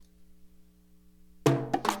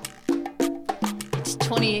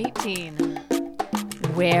2018.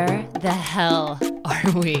 Where the hell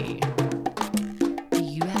are we? Do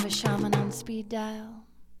you have a shaman on speed dial?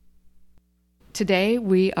 Today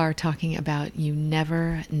we are talking about you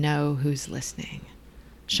never know who's listening.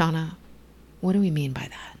 Shauna, what do we mean by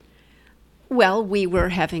that? Well, we were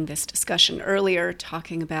having this discussion earlier,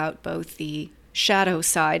 talking about both the shadow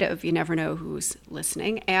side of you never know who's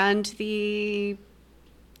listening and the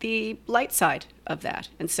light side of that.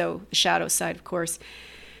 And so the shadow side, of course,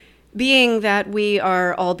 being that we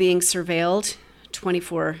are all being surveilled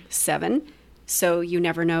 24/7. So you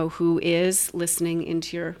never know who is listening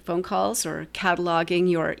into your phone calls or cataloging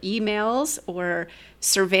your emails or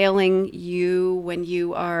surveilling you when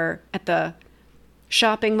you are at the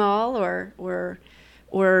shopping mall or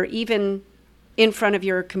even in front of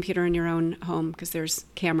your computer in your own home, because there's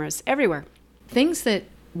cameras everywhere. Things that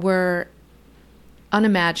were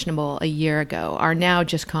unimaginable a year ago are now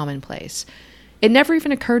just commonplace. It never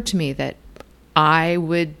even occurred to me that I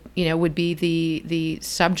would be the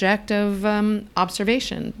subject of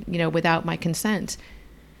observation, without my consent,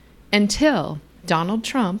 until Donald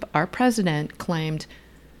Trump, our president, claimed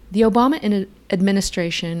the Obama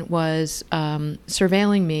administration was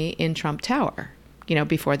surveilling me in Trump Tower,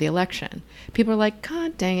 before the election. People are like,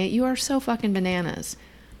 God dang it, you are so fucking bananas.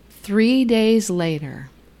 3 days later,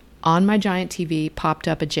 on my giant TV popped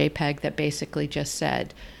up a JPEG that basically just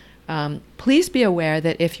said, please be aware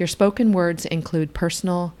that if your spoken words include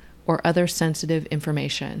personal or other sensitive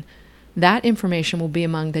information, that information will be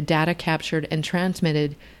among the data captured and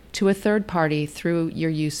transmitted to a third party through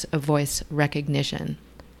your use of voice recognition.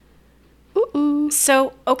 Ooh.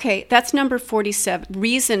 So, okay, that's number 47,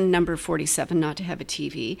 reason number 47 not to have a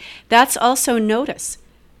TV. That's also notice.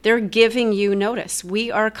 They're giving you notice.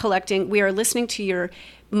 We are listening to your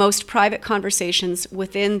most private conversations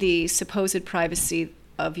within the supposed privacy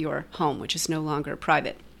of your home, which is no longer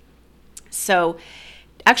private. So,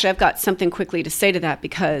 actually, I've got something quickly to say to that,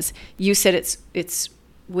 because you said it's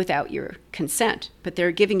without your consent, but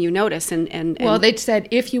they're giving you notice. And well, they said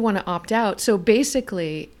if you want to opt out. So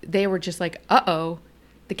basically, they were just like, uh-oh,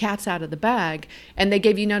 the cat's out of the bag, and they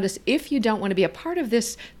gave you notice. If you don't want to be a part of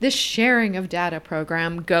this sharing of data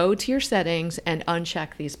program, go to your settings and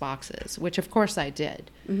uncheck these boxes, which of course I did.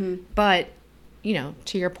 Mm-hmm. But,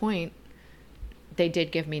 to your point, they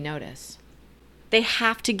did give me notice. They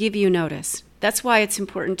have to give you notice. That's why it's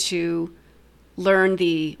important to learn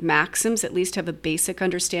the maxims, at least have a basic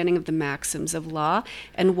understanding of the maxims of law.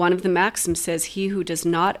 And one of the maxims says, he who does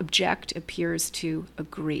not object appears to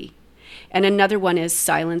agree. And another one is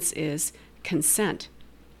silence is consent.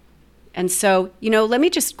 And so, let me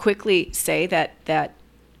just quickly say that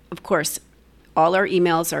of course, all our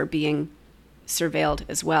emails are being surveilled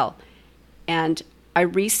as well. And I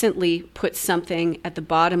recently put something at the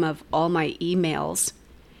bottom of all my emails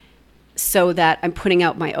so that I'm putting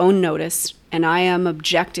out my own notice and I am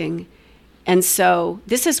objecting. And so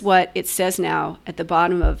this is what it says now at the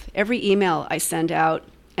bottom of every email I send out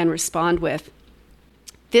and respond with.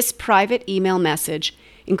 This private email message,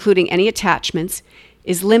 including any attachments,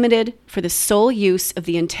 is limited for the sole use of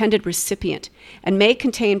the intended recipient and may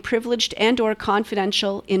contain privileged and/or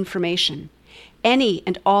confidential information. Any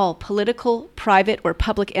and all political, private, or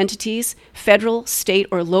public entities, federal, state,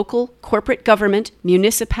 or local, corporate government,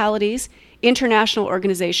 municipalities, international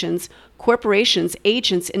organizations, corporations,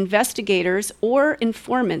 agents, investigators, or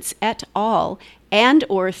informants et al.,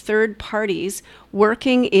 and/or third parties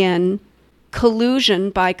working in collusion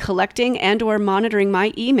by collecting and/or monitoring my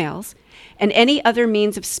emails, and any other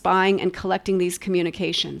means of spying and collecting these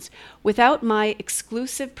communications, without my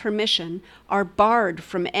exclusive permission, are barred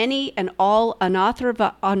from any and all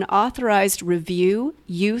unauthorized review,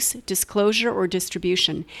 use, disclosure, or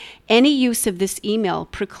distribution. Any use of this email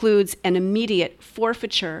precludes an immediate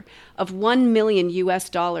forfeiture of $1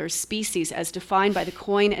 million species as defined by the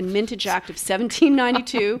Coin and Mintage Act of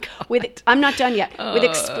 1792, I'm not done yet, with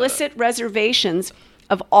explicit reservations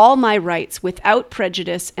of all my rights without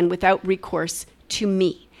prejudice and without recourse to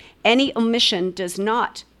me. Any omission does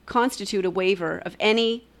not constitute a waiver of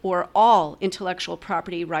any or all intellectual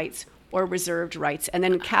property rights or reserved rights. And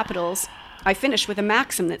then in capitals, I finish with a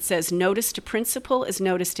maxim that says notice to principal is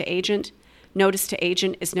notice to agent. Notice to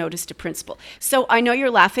agent is notice to principal. So I know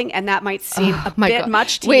you're laughing, and that might seem a bit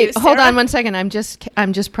much to you, Wait, Sarah. hold on 1 second. I'm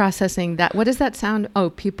just processing that. What does that sound? Oh,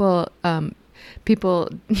 people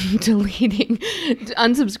deleting,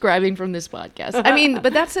 unsubscribing from this podcast. I mean,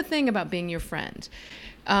 but that's the thing about being your friend.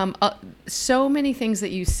 So many things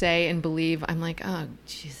that you say and believe, I'm like, oh,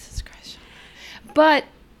 Jesus Christ. But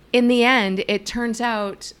in the end, it turns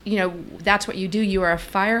out, that's what you do. You are a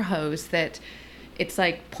fire hose that it's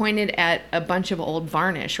like pointed at a bunch of old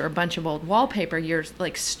varnish or a bunch of old wallpaper. You're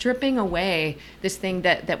like stripping away this thing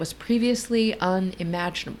that was previously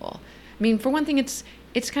unimaginable. I mean, for one thing, it's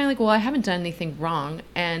kind of like, well, I haven't done anything wrong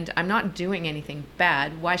and I'm not doing anything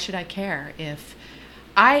bad. Why should I care if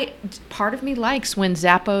part of me likes when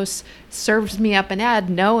Zappos serves me up an ad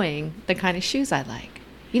knowing the kind of shoes I like.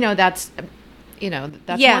 That's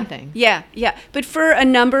one thing. Yeah. But for a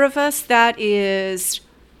number of us, that is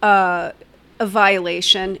a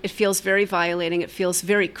violation. It feels very violating. It feels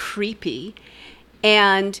very creepy.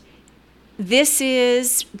 And this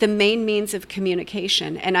is the main means of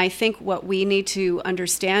communication. And I think what we need to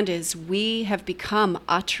understand is we have become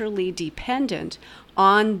utterly dependent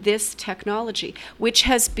on this technology, which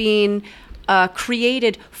has been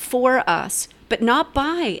created for us, but not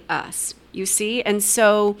by us, you see? And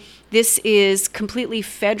so this is completely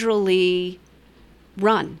federally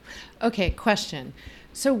run. Okay, question.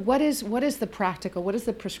 So what is the practical, what is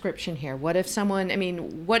the prescription here? What if someone,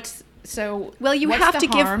 what's the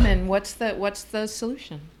harm and what's the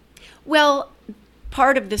solution? Well,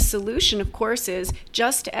 part of the solution, of course, is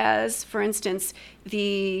just as, for instance,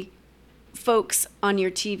 the folks on your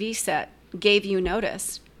TV set gave you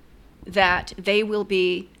notice that they will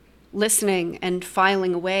be listening and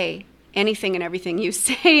filing away anything and everything you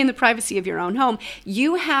say in the privacy of your own home,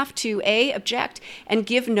 you have to object and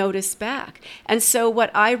give notice back. And so what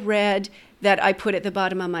I read that I put at the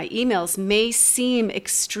bottom of my emails may seem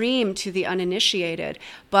extreme to the uninitiated,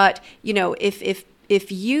 but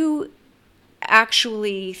if you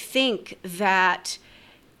actually think that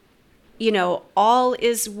all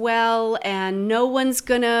is well and no one's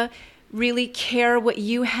gonna really care what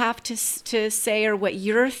you have to say or what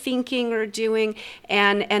you're thinking or doing,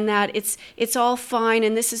 and that it's all fine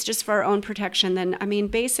and this is just for our own protection, then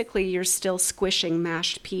basically you're still squishing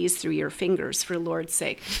mashed peas through your fingers, for Lord's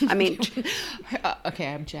sake. Okay,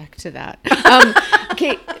 I object to that.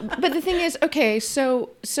 Okay, but the thing is, okay, so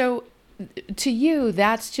to you,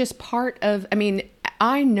 that's just part of.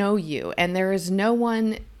 I know you, and there is no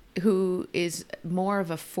one who is more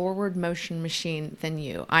of a forward motion machine than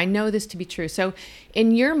you. I know this to be true. So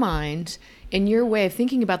in your mind, in your way of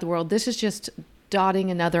thinking about the world, this is just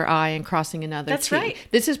dotting another I and crossing another T. That's right.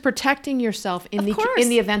 This is protecting yourself in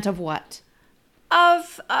the event of what?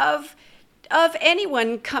 Of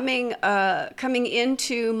anyone coming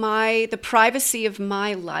into the privacy of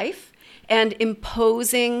my life and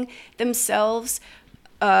imposing themselves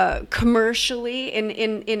commercially in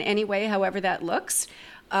any way, however that looks.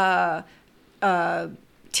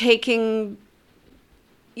 Taking,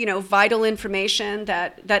 vital information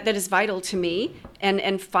that is vital to me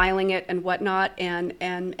and filing it and whatnot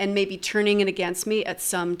and maybe turning it against me at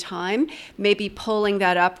some time, maybe pulling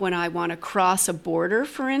that up when I want to cross a border,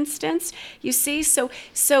 for instance. You see, so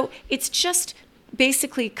it's just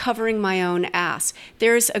basically covering my own ass.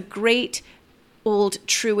 There's a great old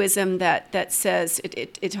truism that says,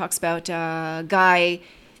 it talks about a guy,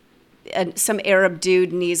 some Arab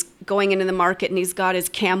dude, and he's going into the market and he's got his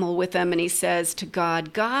camel with him and he says to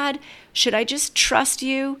God, should I just trust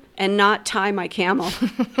you and not tie my camel?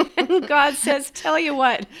 And God says, tell you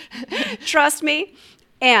what, trust me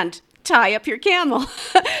and tie up your camel.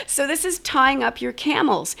 So this is tying up your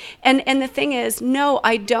camels. And the thing is, no,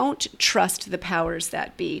 I don't trust the powers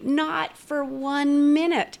that be, not for 1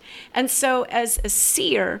 minute. And so as a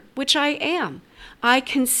seer, which I am, I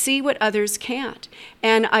can see what others can't,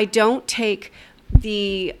 and I don't take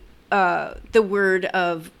the word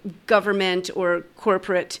of government or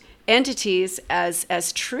corporate entities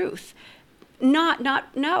as truth. Not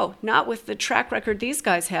with the track record these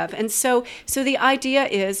guys have. And so the idea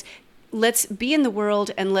is, let's be in the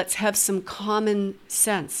world and let's have some common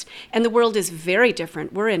sense. And the world is very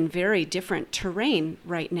different. We're in very different terrain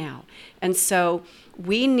right now, and so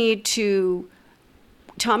we need to.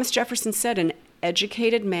 Thomas Jefferson said, an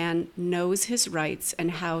educated man knows his rights and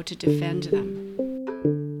how to defend them.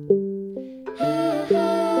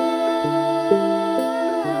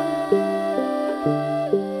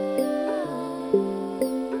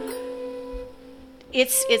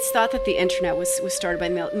 It's thought that the internet was started by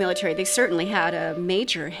the military. They certainly had a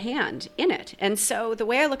major hand in it. And so the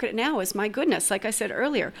way I look at it now is, my goodness, like I said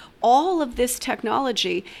earlier, all of this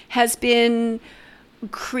technology has been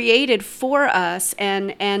created for us,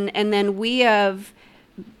 and then we have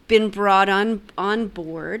been brought on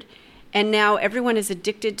board, and now everyone is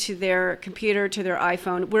addicted to their computer, to their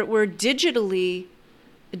iPhone. We're digitally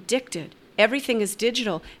addicted, Everything is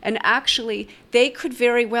digital. And actually, they could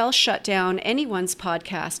very well shut down anyone's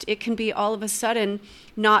podcast. It can be all of a sudden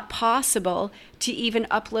not possible to even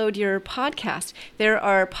upload your podcast. There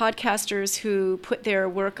are podcasters who put their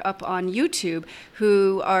work up on YouTube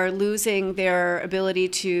who are losing their ability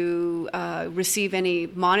to receive any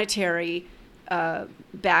monetary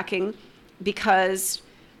backing because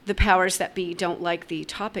the powers that be don't like the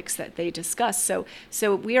topics that they discuss.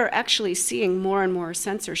 So we are actually seeing more and more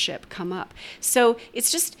censorship come up. So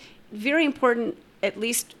it's just very important, at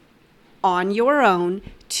least on your own,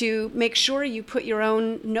 to make sure you put your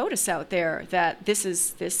own notice out there that this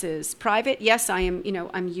is private. Yes, I'm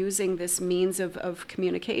using this means of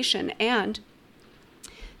communication, and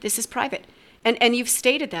this is private. And you've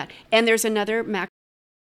stated that. And there's another maxim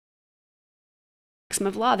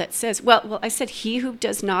of law that says, well, I said, he who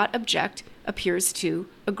does not object appears to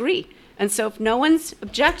agree. And so if no one's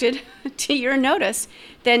objected to your notice,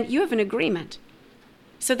 then you have an agreement.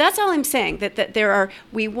 So that's all I'm saying, that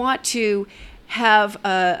we want to have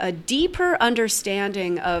a deeper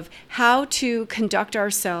understanding of how to conduct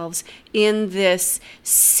ourselves in this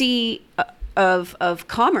sea of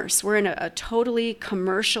commerce. We're in a totally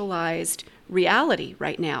commercialized reality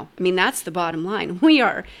right now. I mean, that's the bottom line.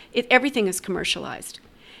 Everything is commercialized.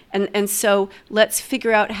 And so let's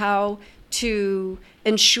figure out how to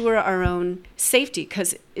ensure our own safety,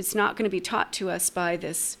 because it's not going to be taught to us by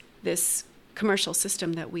this commercial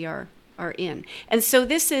system that we are in. And so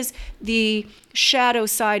this is the shadow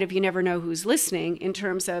side of You Never Know Who's Listening, in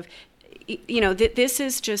terms of, this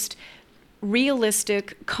is just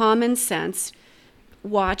realistic, common sense.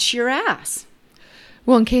 Watch your ass.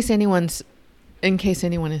 Well, in case anyone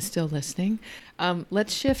is still listening,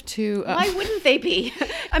 let's shift to... Why wouldn't they be?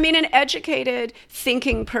 I mean, an educated,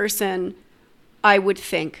 thinking person, I would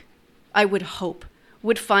hope,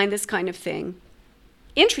 would find this kind of thing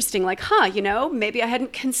interesting. Like, maybe I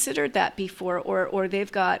hadn't considered that before, or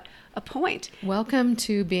they've got a point. Welcome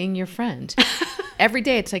to being your friend. Every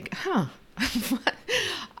day it's like,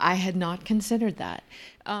 I had not considered that.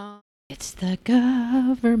 It's the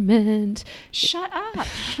government. Shut up.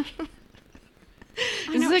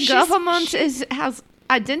 The government has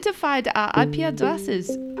identified our IP addresses.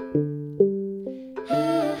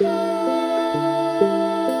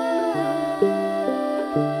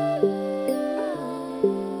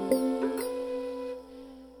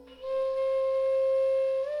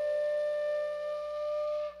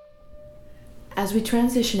 As we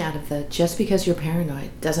transition out of the just because you're paranoid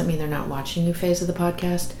doesn't mean they're not watching you phase of the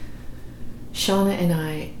podcast, Shauna and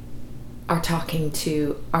I are talking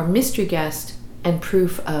to our mystery guest and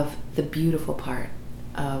proof of the beautiful part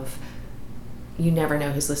of You Never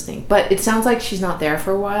Know Who's Listening. But it sounds like she's not there for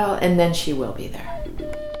a while, and then she will be there.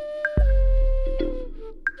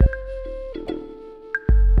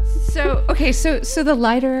 So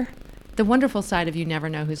the wonderful side of You Never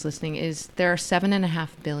Know Who's Listening is there are 7.5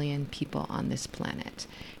 billion people on this planet.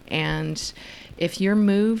 And if you're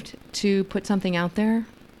moved to put something out there,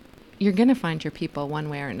 you're going to find your people one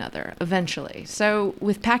way or another eventually. So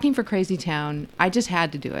with Packing for Crazy Town, I just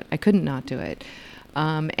had to do it. I couldn't not do it.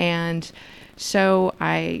 And so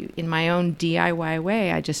in my own DIY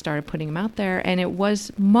way, I just started putting them out there, and it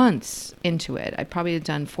was months into it. I probably had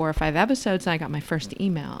done 4 or 5 episodes, and I got my first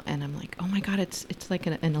email, and I'm like, oh my God, it's like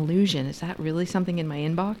an illusion. Is that really something in my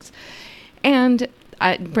inbox? And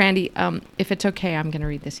Brandy, if it's okay, I'm going to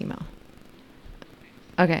read this email.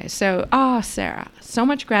 Okay, so, Sarah, so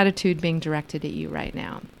much gratitude being directed at you right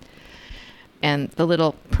now. And the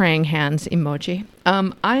little praying hands emoji.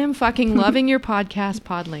 I am fucking loving your podcast,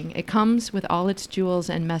 Podling. It comes with all its jewels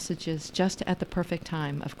and messages just at the perfect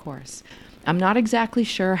time, of course. I'm not exactly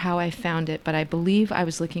sure how I found it, but I believe I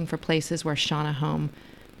was looking for places where Shauna Home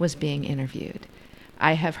was being interviewed.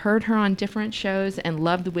 I have heard her on different shows and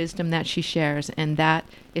love the wisdom that she shares, and that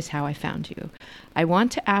is how I found you. I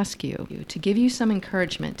want to ask you to give you some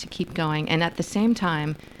encouragement to keep going, and at the same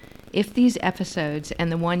time, if these episodes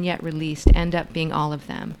and the one yet released end up being all of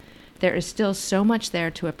them, there is still so much there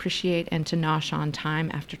to appreciate and to nosh on time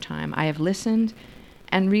after time. I have listened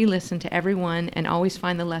and re-listened to everyone and always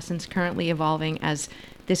find the lessons currently evolving as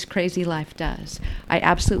this crazy life does. I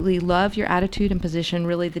absolutely love your attitude and position,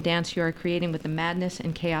 really the dance you are creating with the madness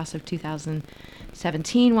and chaos of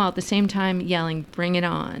 2017, while at the same time yelling, bring it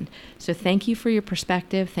on. So thank you for your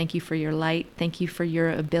perspective. Thank you for your light. Thank you for your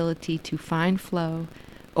ability to find flow,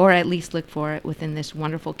 or at least look for it within this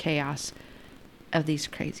wonderful chaos of these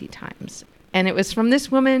crazy times. And it was from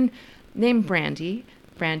this woman named Brandy,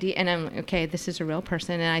 Brandy. And I'm okay, this is a real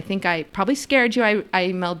person. And I think I probably scared you. I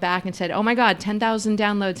emailed back and said, oh my God, 10,000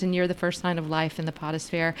 downloads and you're the first sign of life in the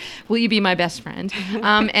potosphere. Will you be my best friend?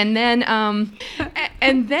 And then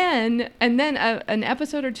an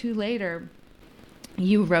episode or two later,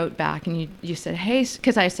 you wrote back and you said, hey,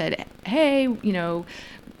 because I said, hey,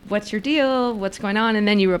 what's your deal? What's going on? And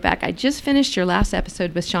then you wrote back, I just finished your last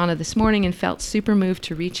episode with Shauna this morning and felt super moved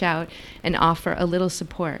to reach out and offer a little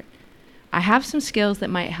support. I have some skills that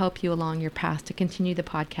might help you along your path to continue the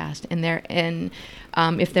podcast. And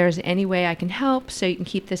if there's any way I can help so you can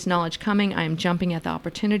keep this knowledge coming, I'm jumping at the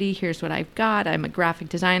opportunity. Here's what I've got. I'm a graphic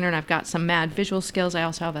designer and I've got some mad visual skills. I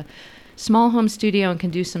also have a small home studio and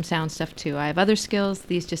can do some sound stuff too. I have other skills.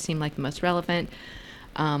 These just seem like the most relevant.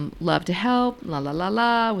 Love to help, la la la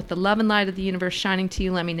la. With the love and light of the universe shining to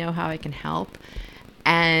you, let me know how I can help.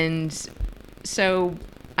 And so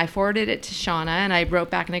I forwarded it to Shauna and I wrote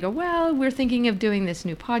back and I go, well, we're thinking of doing this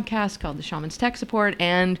new podcast called The Shaman's Tech Support.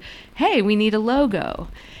 And hey, we need a logo.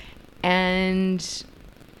 And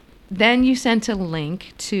then you sent a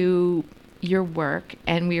link to your work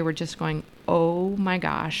and we were just going, oh my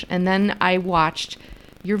gosh. And then I watched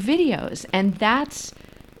your videos and that's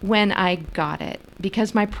when I got it,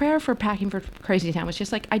 because my prayer for Packing for Crazy Town was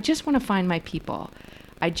just like, I just want to find my people.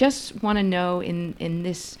 I just want to know in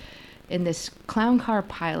this clown car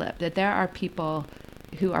pileup that there are people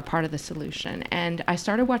who are part of the solution. And I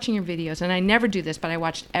started watching your videos, and I never do this, but I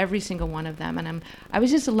watched every single one of them, and I was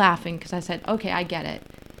just laughing because I said, okay, I get it.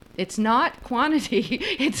 It's not quantity,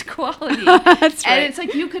 it's quality. That's right. And it's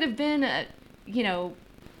like you could have been,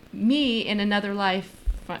 me in another life,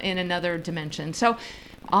 in another dimension. So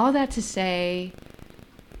all that to say,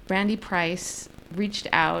 Brandy Price reached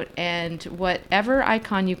out, and whatever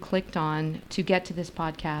icon you clicked on to get to this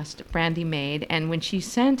podcast, Brandy made. And when she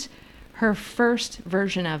sent her first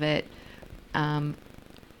version of it,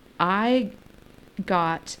 I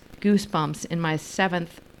got goosebumps in my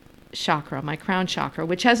 7th chakra, my crown chakra,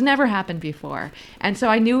 which has never happened before. And so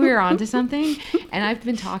I knew we were onto something. And I've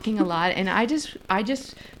been talking a lot, and I just,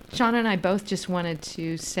 Shauna and I both just wanted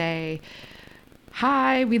to say,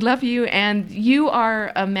 hi, we love you, and you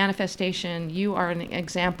are a manifestation. You are an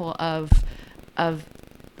example of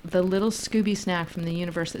the little Scooby snack from the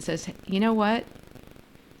universe that says, you know what?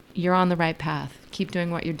 You're on the right path. Keep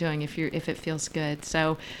doing what you're doing if it feels good.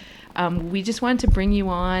 So we just wanted to bring you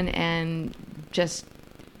on, and just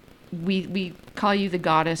we call you the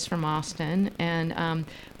goddess from Austin, and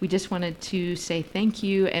we just wanted to say thank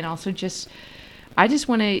you, and also I just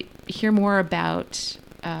want to hear more about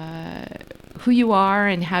who you are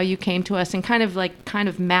and how you came to us, and kind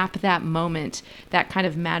of map that moment, that kind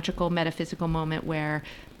of magical metaphysical moment where,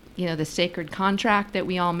 the sacred contract that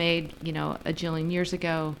we all made, a jillion years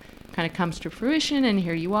ago kind of comes to fruition, and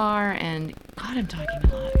here you are. And God, I'm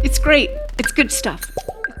talking a lot. It's great. It's good stuff.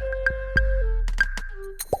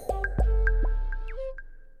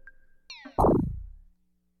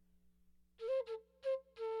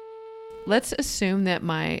 Let's assume that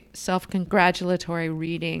my self-congratulatory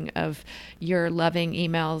reading of your loving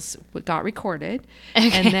emails got recorded,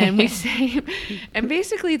 okay. And then we say, and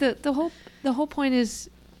basically the whole point is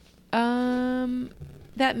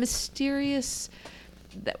that mysterious,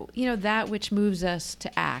 that which moves us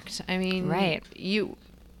to act. I mean, right?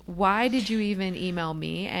 Why did you even email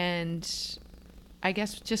me? And I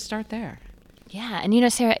guess just start there. Yeah,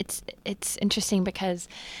 and Sarah, it's interesting because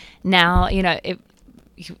now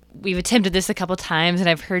we've attempted this a couple times, and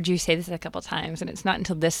I've heard you say this a couple times, and it's not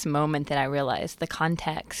until this moment that I realized the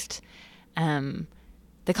context in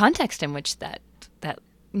which that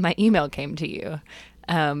my email came to you.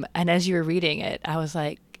 And as you were reading it, I was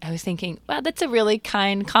thinking, wow, that's a really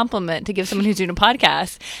kind compliment to give someone who's doing a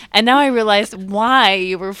podcast. And now I realized why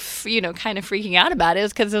you were, kind of freaking out about it. It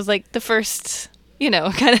was because it was like the first, kind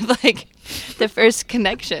of like the first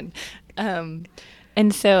connection. And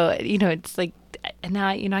so, it's like, and now,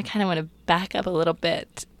 I kind of want to back up a little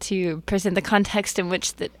bit to present the context in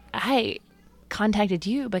which that I contacted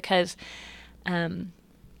you, because I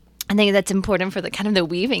think that's important for the kind of the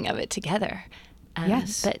weaving of it together.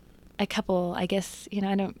 Yes. But a couple, I guess,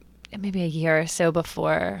 maybe a year or so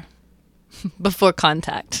before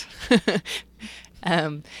contact,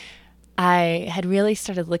 I had really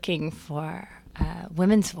started looking for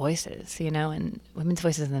women's voices, and women's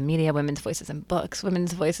voices in the media, women's voices in books,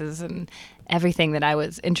 women's voices in everything that I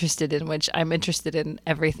was interested in, which I'm interested in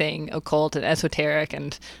everything occult and esoteric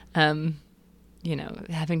and,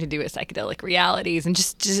 having to do with psychedelic realities and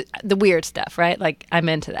just the weird stuff, right? Like I'm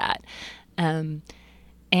into that. And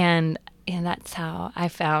that's how I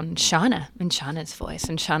found Shauna and Shauna's voice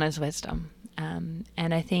and Shauna's wisdom.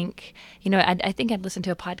 And I think, I think I'd listened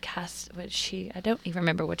to a podcast which I don't even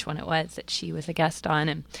remember which one it was that she was a guest on.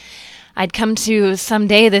 And I'd come to some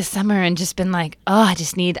day this summer and just been like, oh, I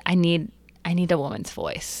need a woman's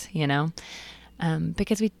voice,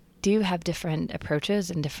 because we do have different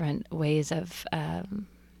approaches and different ways of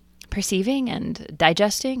perceiving and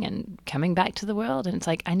digesting and coming back to the world. And it's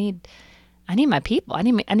like, I need my people. I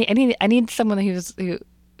need someone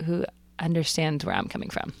who understands where I'm coming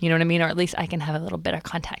from. You know what I mean? Or at least I can have a little bit of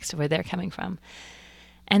context of where they're coming from.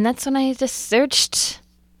 And that's when I just searched.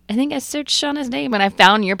 I think I searched Shauna's name and I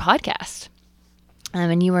found your podcast.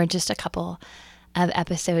 And you were just a couple of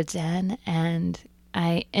episodes in, and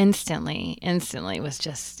I instantly was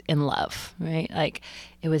just in love, right? Like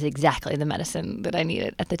it was exactly the medicine that I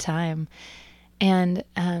needed at the time. And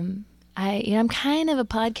I'm kind of a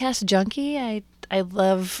podcast junkie. I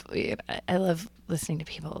love listening to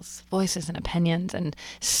people's voices and opinions and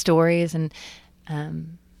stories. And,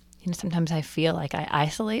 sometimes I feel like I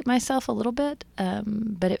isolate myself a little bit,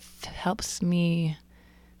 but it helps me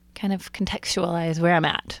kind of contextualize where I'm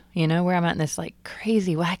at, where I'm at in this like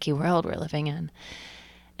crazy, wacky world we're living in.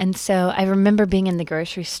 And so I remember being in the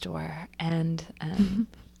grocery store and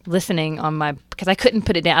listening because I couldn't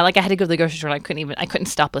put it down. Like I had to go to the grocery store and I couldn't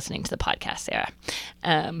stop listening to the podcast, Sarah.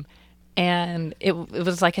 And it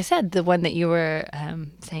was, like I said, the one that you were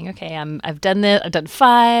saying, okay, I've done this, I've done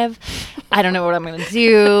 5. I don't know what I'm going to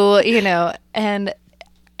do, and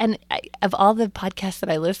of all the podcasts that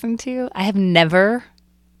I listen to, I have never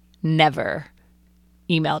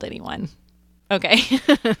emailed anyone. Okay.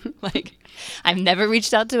 Like I've never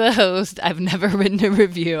reached out to a host. I've never written a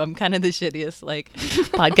review. I'm kind of the shittiest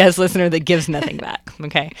podcast listener that gives nothing back.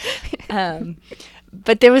 Okay.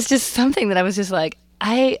 But there was just something that I was just like,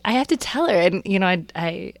 I have to tell her. And,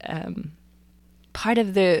 I part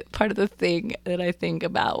of the thing that I think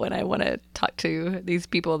about when I want to talk to these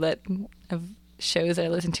people that have shows that I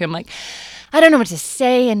listen to, I'm like, I don't know what to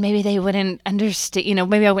say, and maybe they wouldn't understand,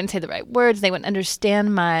 maybe I wouldn't say the right words. They wouldn't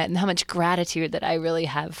understand how much gratitude that I really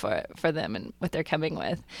have for them and what they're coming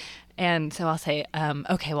with. And so I'll say,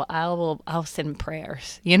 okay, well, I'll send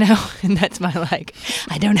prayers, and that's my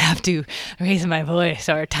I don't have to raise my voice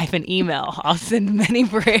or type an email. I'll send many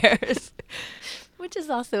prayers, which is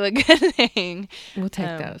also a good thing. We'll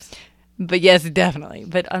take those. But yes, definitely.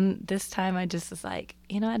 But on this time, I just was like,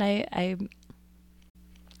 and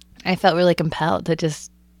I felt really compelled to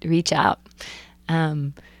just reach out.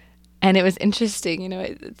 And it was interesting,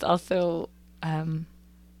 it's also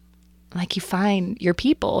like you find your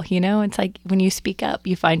people, it's like when you speak up,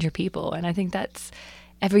 you find your people. And I think that's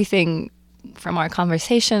everything from our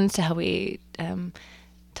conversations to how we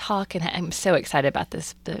talk. And I'm so excited about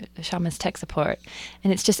the Shaman's Tech Support.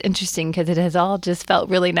 And it's just interesting because it has all just felt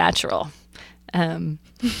really natural. And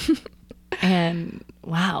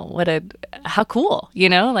wow, how cool,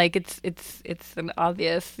 it's an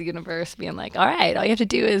obvious universe being like, all right, all you have to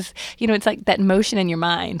do is, it's like that motion in your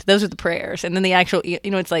mind. Those are the prayers. And then the actual,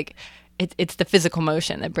 it's like, it's the physical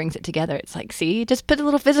motion that brings it together. It's like, see, just put a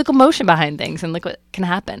little physical motion behind things and look what can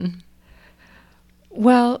happen.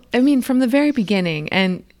 Well, I mean, from the very beginning,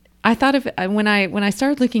 and I thought of when I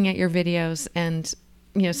started looking at your videos and,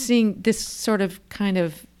 seeing this sort of kind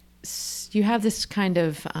of, you have this kind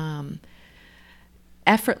of,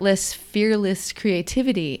 effortless, fearless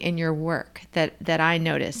creativity in your work that I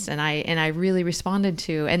noticed and I really responded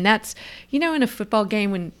to. And that's, in a football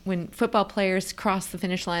game when football players cross the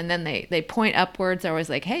finish line, then they point upwards. They're always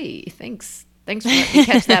like, hey, thanks for letting me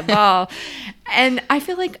catch that ball. And I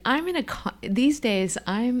feel like these days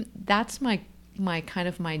that's my kind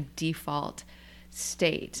of my default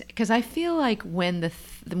state, because I feel like when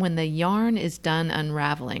the yarn is done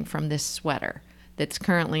unraveling from this sweater that's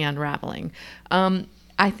currently unraveling,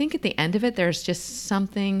 I think at the end of it, there's just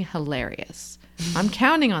something hilarious. I'm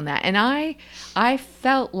counting on that. And I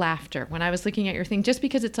felt laughter when I was looking at your thing, just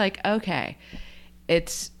because it's like, okay,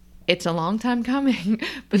 it's a long time coming,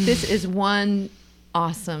 but this is one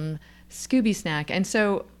awesome Scooby snack. And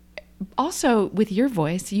so also with your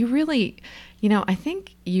voice, you really, I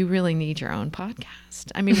think you really need your own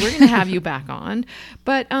podcast. I mean, we're going to have you back on,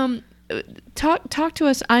 but talk to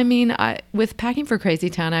us. I mean, with Packing for Crazy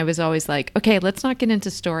Town, I was always like, okay, let's not get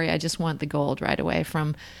into story. I just want the gold right away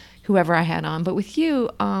from whoever I had on. But with you,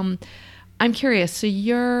 I'm curious. So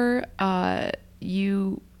did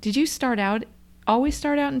you always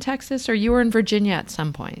start out in Texas, or you were in Virginia at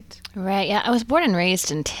some point? Right. Yeah. I was born and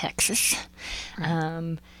raised in Texas.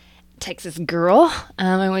 Right. Texas girl.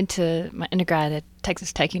 I went to my undergrad at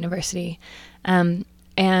Texas Tech University. And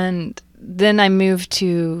then I moved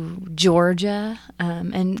to Georgia,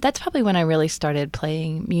 and that's probably when I really started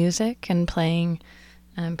playing music and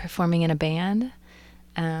performing in a band.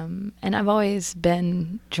 And I've always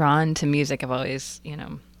been drawn to music. I've always,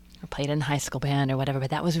 I played in high school band or whatever,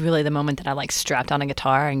 but that was really the moment that I like strapped on a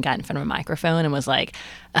guitar and got in front of a microphone and was like,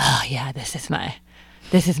 oh yeah, this is my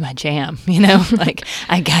jam, like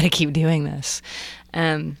I got to keep doing this.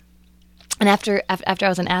 And after I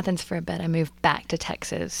was in Athens for a bit, I moved back to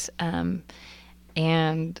Texas. And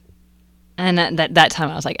at that time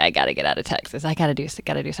I was like, I got to get out of Texas. I got to do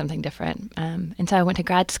something different. And so I went to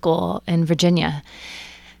grad school in Virginia.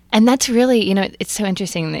 And that's really, it's so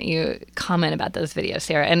interesting that you comment about those videos,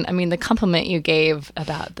 Sarah. And I mean, the compliment you gave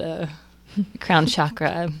about the crown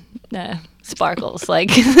chakra sparkles, like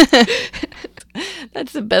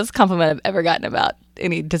that's the best compliment I've ever gotten about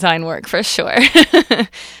any design work for sure.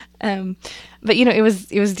 But it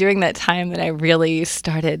was during that time that I really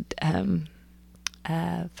started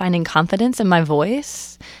finding confidence in my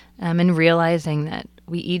voice, and realizing that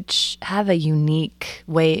we each have a unique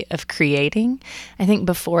way of creating. I think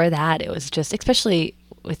before that, it was just, especially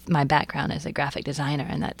with my background as a graphic designer,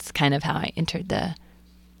 and that's kind of how I entered the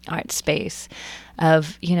art space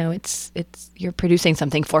of, it's you're producing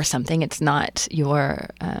something for something. It's not your,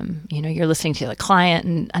 you're listening to the client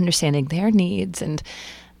and understanding their needs. And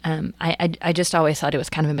I just always thought it was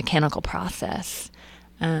kind of a mechanical process.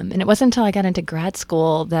 And it wasn't until I got into grad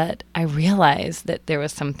school that I realized that there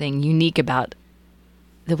was something unique about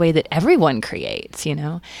the way that everyone creates,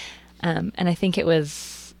 and I think it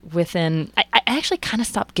was I actually kind of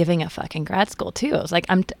stopped giving a fuck in grad school too. I was like,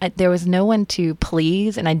 there was no one to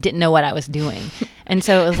please, and I didn't know what I was doing. And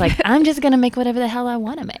so it was like, I'm just going to make whatever the hell I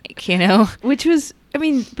want to make, Which was,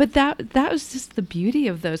 but that was just the beauty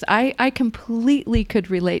of those. I completely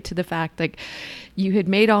could relate to the fact like you had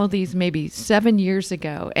made all these maybe 7 years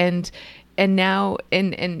ago, and now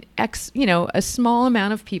a small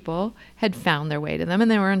amount of people had found their way to them, and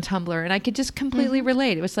they were on Tumblr, and I could just completely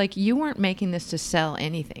relate. It was like you weren't making this to sell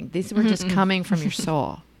anything. These were just coming from your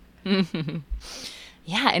soul.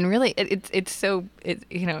 Yeah, and really, it's so,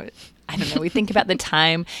 I don't know, we think about the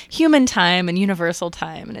time, human time and universal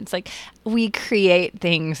time, and it's like we create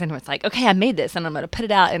things and it's like, okay, I made this and I'm going to put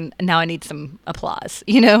it out and now I need some applause,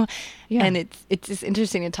 Yeah. And it's just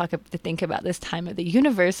interesting to think about this time of the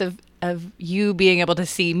universe of you being able to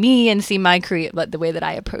see me and see my the way that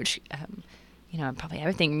I approach, probably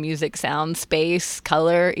everything, music, sound, space,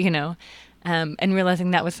 color, and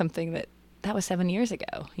realizing that was something that was 7 years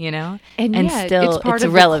ago, and still it's part it's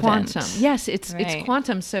of relevant. The quantum. Yes, it's Right.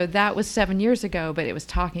 quantum. So that was 7 years ago, but it was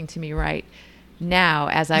talking to me right now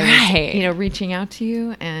as I was, reaching out to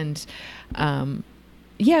you. And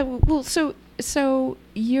well, so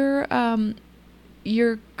your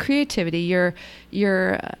creativity,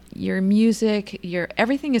 your music,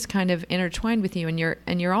 everything is kind of intertwined with you, and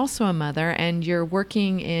you're also a mother, and you're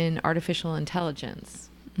working in artificial intelligence.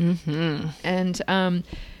 Mm-hmm. And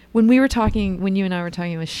when you and I were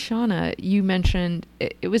talking with Shauna, you mentioned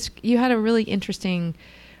you had a really interesting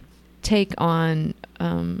take on,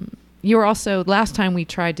 you were also, last time we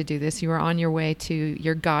tried to do this, you were on your way to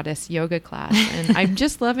your goddess yoga class. And I'm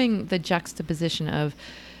just loving the juxtaposition of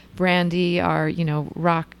Brandy, our,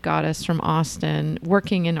 rock goddess from Austin,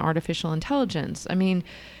 working in artificial intelligence. I mean,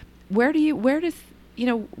 where does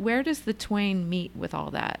the twain meet with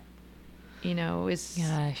all that?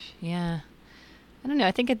 Gosh, yeah. I don't know.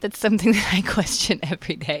 I think that's something that I question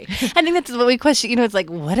every day. I think that's what we question. It's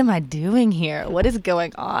like, what am I doing here? What is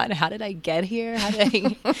going on? How did I get here? How did I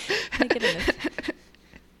get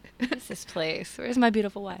in this place? Where's my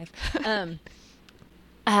beautiful wife?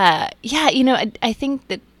 I think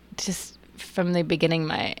that just from the beginning,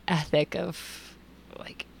 my ethic of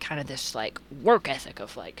like kind of this like work ethic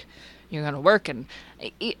of like, you're going to work and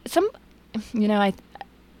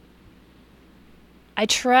I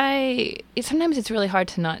try, sometimes it's really hard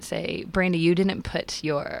to not say, Brandy, you didn't put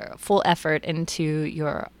your full effort into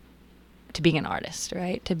to being an artist,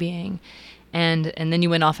 right? And then you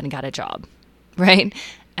went off and got a job, right?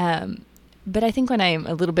 But I think when I'm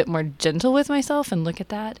a little bit more gentle with myself and look at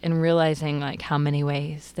that and realizing like how many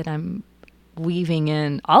ways that I'm weaving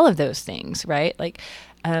in all of those things, right? Like,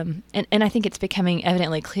 and I think it's becoming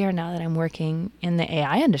evidently clear now that I'm working in the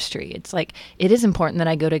AI industry. It's like, it is important that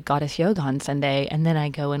I go to Goddess Yoga on Sunday and then I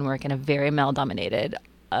go and work in a very male-dominated,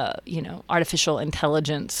 artificial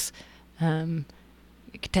intelligence,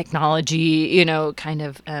 technology, kind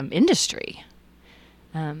of industry.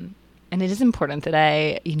 And it is important that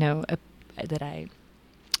I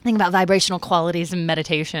think about vibrational qualities and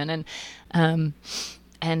meditation. And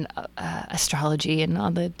astrology and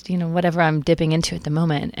all the, whatever I'm dipping into at the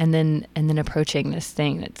moment, and then approaching this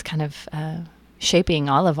thing that's kind of shaping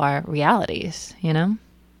all of our realities,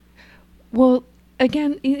 Well,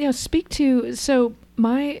 again, speak to, so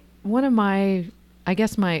one of my, I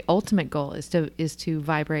guess my ultimate goal is to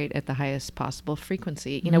vibrate at the highest possible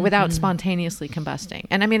frequency, without spontaneously combusting.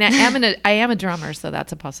 And I mean, I am a drummer, so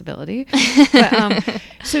that's a possibility. But,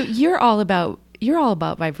 so you're all about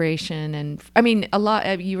vibration, and I mean, a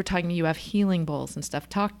lot. You were talking. You have healing bowls and stuff.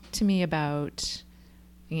 Talk to me about,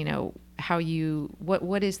 how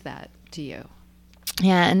what is that to you?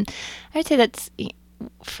 Yeah, and I'd say that's,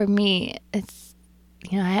 for me, it's,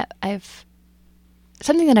 I've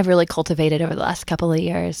something that I've really cultivated over the last couple of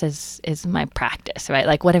years is my practice, right?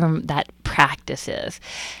 Like whatever that practice is.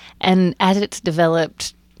 And as it's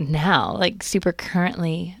developed now, like super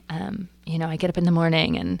currently, I get up in the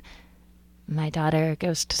morning and my daughter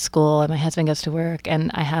goes to school and my husband goes to work, and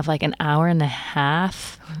I have like an hour and a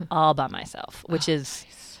half all by myself, which is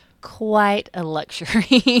quite a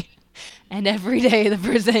luxury. And every day the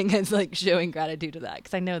first thing is like showing gratitude to that,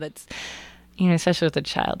 because I know that's, especially with a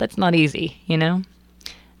child, that's not easy,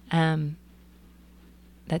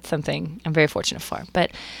 That's something I'm very fortunate for.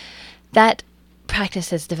 But that practice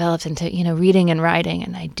has developed into, reading and writing,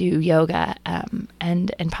 and I do yoga.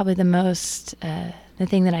 And probably the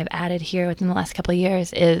thing that I've added here within the last couple of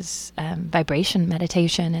years is vibration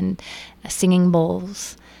meditation and singing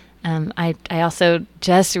bowls. I also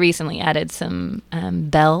just recently added some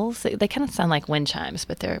bells. They kind of sound like wind chimes,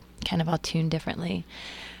 but they're kind of all tuned differently.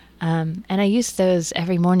 And I use those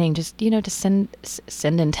every morning just, to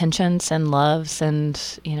send intention, send love,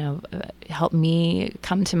 help me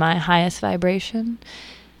come to my highest vibration.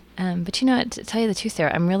 But, to tell you the truth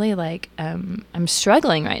there, I'm really I'm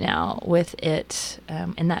struggling right now with it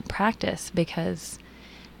in that practice, because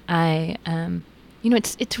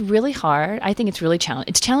it's really hard. I think it's really challenging.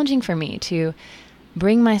 It's challenging for me to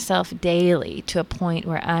bring myself daily to a point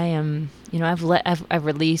where I am, I've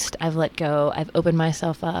released, I've let go, I've opened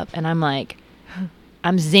myself up, and I'm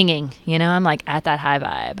zinging, I'm like at that high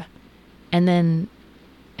vibe. And then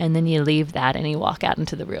you leave that and you walk out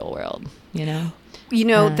into the real world,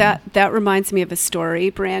 that reminds me of a story,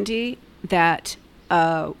 Brandy, that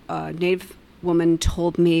a Native woman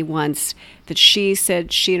told me once, that she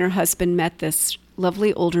said she and her husband met this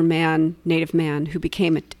lovely older man, Native man, who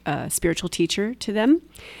became a spiritual teacher to them.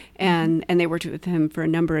 And they worked with him for a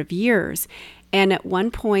number of years. And at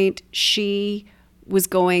one point, she was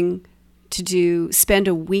going to spend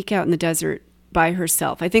a week out in the desert by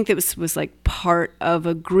herself. I think that was like part of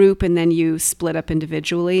a group, and then you split up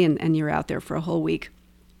individually, and you're out there for a whole week.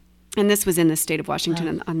 And this was in the state of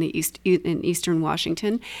Washington, on the in eastern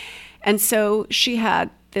Washington. And so she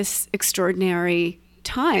had this extraordinary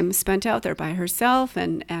time spent out there by herself,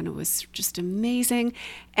 and it was just amazing.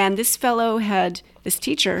 And this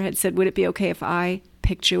teacher had said, would it be okay if I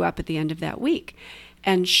picked you up at the end of that week?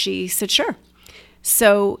 And she said, sure.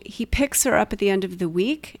 So he picks her up at the end of the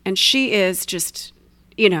week, and she is just,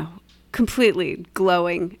 completely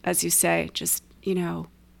glowing, as you say, just,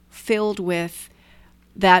 filled with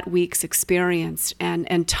that week's experience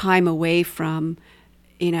and time away from,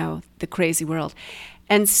 the crazy world.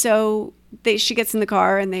 And so she gets in the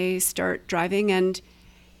car and they start driving, and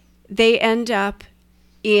they end up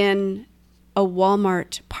in a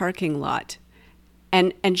Walmart parking lot.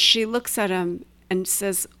 And she looks at him and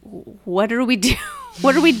says, what are we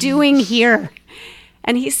doing here?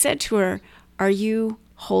 And he said to her, are you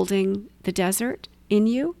holding the desert in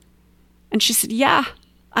you? And she said, yeah,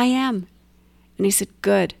 I am. And he said,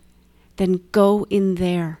 good. Then go in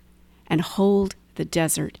there and hold the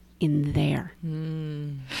desert in there.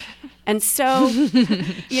 And so,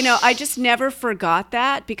 I just never forgot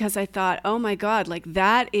that, because I thought, oh my God, like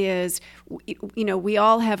that is, we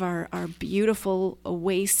all have our beautiful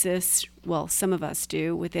oasis. Well, some of us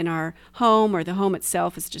do, within our home, or the home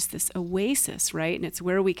itself is just this oasis, right? And it's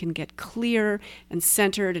where we can get clear and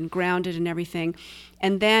centered and grounded and everything.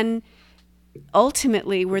 And then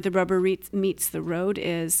ultimately where the rubber meets the road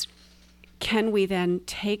is, can we then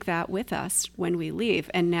take that with us when we leave?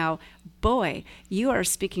 And now, boy, you are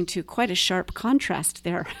speaking to quite a sharp contrast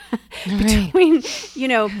there between,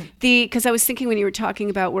 because I was thinking when you were talking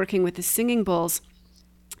about working with the singing bowls,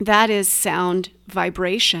 that is sound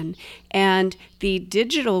vibration. And the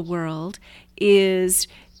digital world is,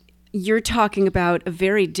 you're talking about a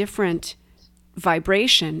very different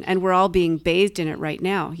vibration, and we're all being bathed in it right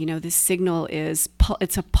now. This signal is,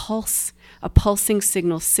 it's a pulsing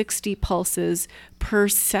signal, 60 pulses per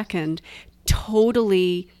second,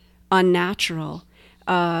 totally unnatural.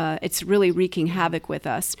 It's really wreaking havoc with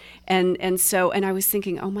us. And I was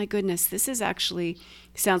thinking, oh my goodness, this is actually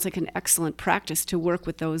sounds like an excellent practice to work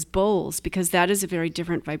with those bowls, because that is a very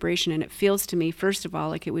different vibration. And it feels to me, first of all,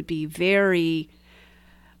 like it would be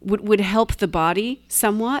would help the body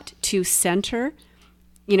somewhat to center,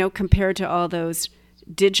 compared to all those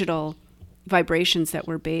digital vibrations that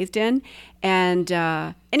we're bathed in. And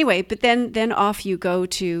anyway, but then off you go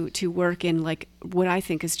to work in like what I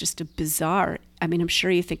think is just a bizarre, I mean, I'm sure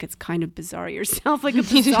you think it's kind of bizarre yourself, like a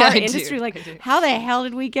bizarre industry, like how the hell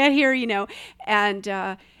did we get here, And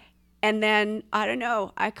then, I don't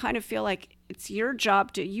know, I kind of feel like it's your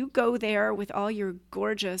job you go there with all your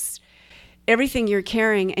gorgeous, everything you're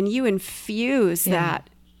carrying, and you infuse that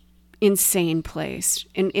insane place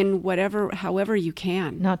in however you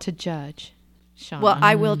can. Not to judge, Shauna. Well,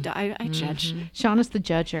 I will. I judge. Shauna's the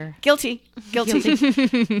judger. Guilty.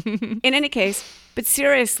 In any case, but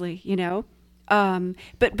seriously,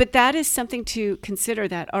 but that is something to consider.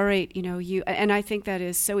 That all right, you, and I think that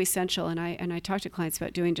is so essential. And I talk to clients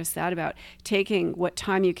about doing just that, about taking what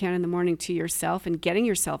time you can in the morning to yourself and getting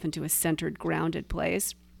yourself into a centered, grounded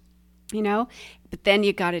place. But then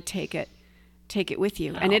you got to take it with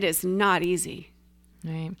you, and it is not easy.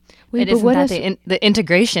 Right. It isn't that the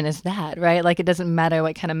integration is that, right? Like it doesn't matter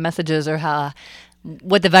what kind of messages or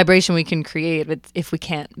what the vibration we can create, but if we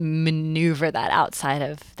can't maneuver that outside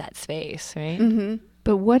of that space, right? Mm-hmm.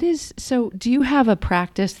 But do you have a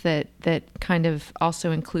practice that kind of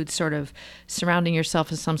also includes sort of surrounding yourself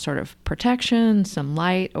with some sort of protection, some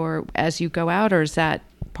light, or as you go out, or is that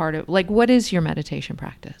part of, like, what is your meditation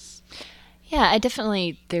practice? Yeah, I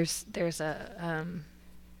definitely, there's a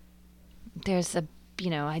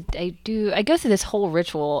I go through this whole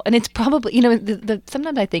ritual, and it's probably,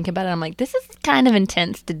 sometimes I think about it, I'm like, this is kind of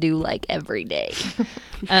intense to do like every day.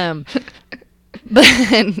 But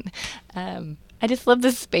I just love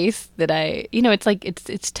the space that it's like,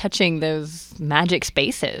 it's touching those magic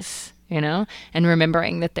spaces, and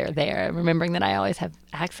remembering that they're there, remembering that I always have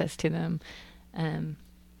access to them.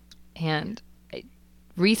 And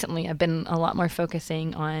recently I've been a lot more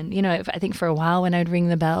focusing on, I think for a while when I would ring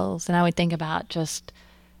the bells, and I would think about just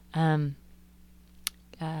letting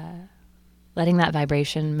that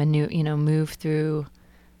vibration move through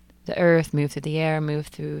the earth, move through the air, move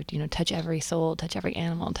through, touch every soul, touch every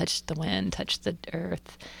animal, touch the wind, touch the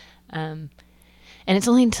earth. And it's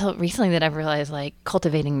only until recently that I've realized, like,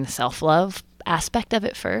 cultivating the self-love aspect of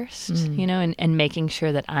it first, and making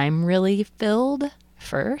sure that I'm really filled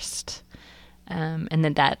first. And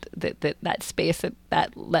then that space,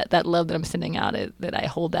 that love that I'm sending out, that I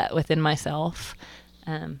hold that within myself.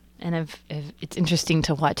 And it's interesting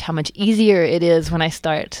to watch how much easier it is when I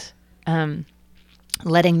start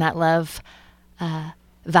letting that love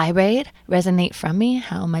vibrate, resonate from me,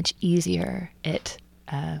 how much easier it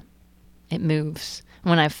moves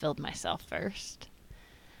when I've filled myself first.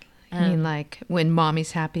 I mean, like, when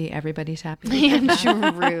mommy's happy, everybody's happy.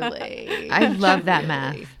 Truly. I love that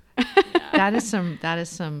math. That is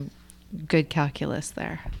some good calculus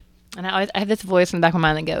there. And I have this voice in the back of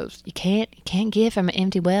my mind that goes, you can't give from an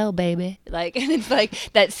empty well, baby. Like, and it's like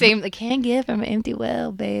that same, like, can't give from an empty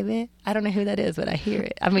well, baby. I don't know who that is, but I hear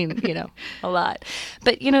it. I mean, a lot.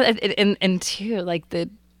 But, and too, like the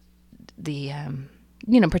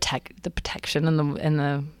protection and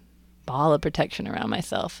the ball of protection around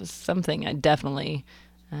myself is something I definitely,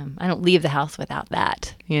 I don't leave the house without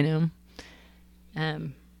that,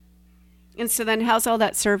 And so then how's all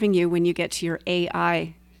that serving you when you get to your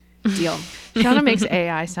AI deal? Shauna makes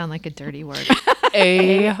AI sound like a dirty word.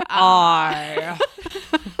 AI.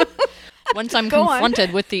 Once I'm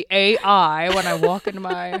confronted with the AI when I walk into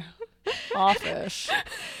my office.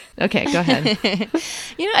 Okay, go ahead.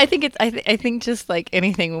 I think just like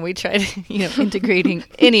anything, when we try to, integrating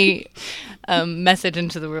any message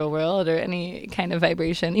into the real world or any kind of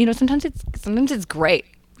vibration, sometimes it's great.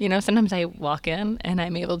 Sometimes I walk in and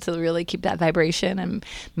I'm able to really keep that vibration and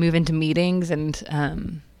move into meetings.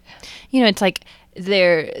 And, it's like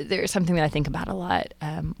there's something that I think about a lot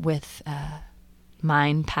with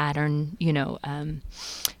mind pattern,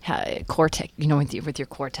 cortex, with your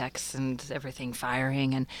cortex and everything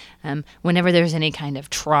firing. And whenever there's any kind of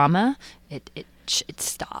trauma, it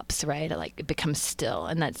stops, right? It becomes still,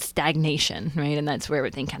 and that's stagnation, right? And that's where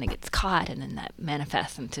everything kind of gets caught, and then that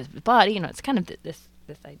manifests into the body. It's kind of this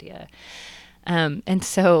idea. And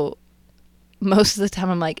so most of the time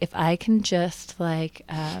I'm like, if I can just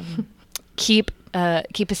keep a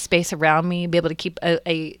space around me, be able to keep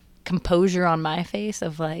a composure on my face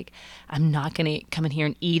of like, I'm not going to come in here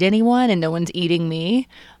and eat anyone and no one's eating me.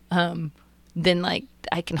 Then like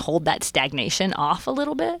I can hold that stagnation off a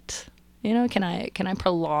little bit. You know, can I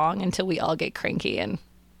prolong until we all get cranky and,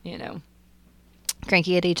 you know,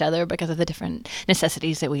 cranky at each other because of the different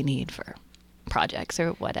necessities that we need for projects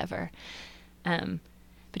or whatever.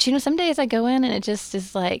 But you know, some days I go in and it just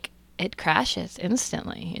is like it crashes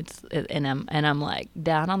instantly. And I'm like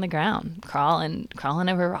down on the ground, crawling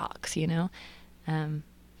over rocks. You know,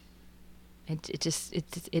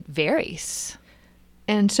 it varies.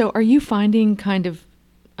 And so, are you finding kind of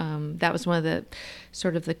that was one of the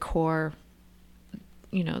sort of the core,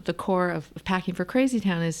 you know, the core of Packing for Crazy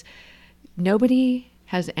Town is nobody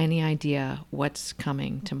has any idea what's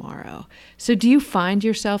coming tomorrow. So do you find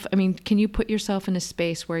yourself, I mean, can you put yourself in a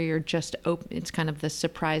space where you're just open? It's kind of the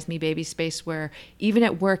surprise me baby space where even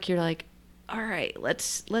at work, you're like, all right,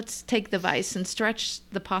 let's take the vice and stretch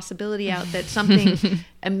the possibility out that something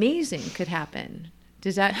amazing could happen.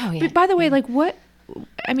 Does that, oh, yeah. But by the way, like what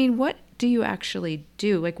do you actually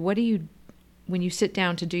do? Like, what do you, when you sit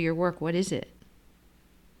down to do your work, what is it?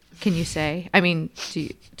 Can you say? I mean, do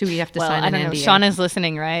we have to sign an NDA? I don't know. Shauna's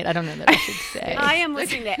listening, right? I don't know that I should say. I am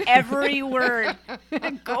listening to every word.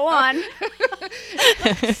 Go on.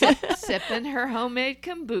 Sipping her homemade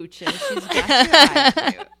kombucha. She's got your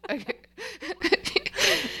eye. Okay.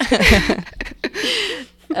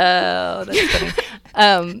 Oh, that's funny.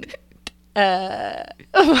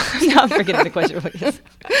 Now I'm forgetting the question.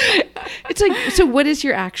 It's like, so what is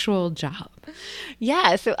your actual job?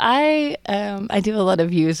 Yeah, so I do a lot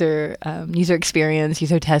of user experience,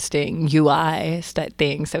 user testing, UI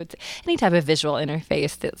things. So it's any type of visual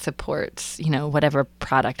interface that supports, you know, whatever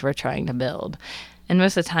product we're trying to build. And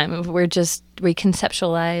most of the time, we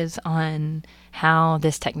conceptualize on how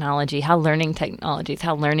this technology, how learning technologies,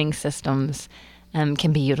 how learning systems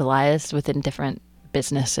can be utilized within different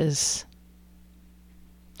businesses.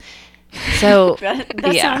 So that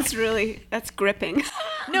sounds really, that's gripping.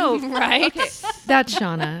 No, right? Okay. That's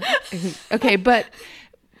Shauna. Okay, but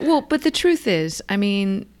the truth is, I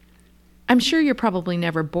mean, I'm sure you're probably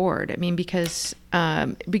never bored. I mean, because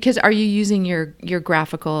are you using your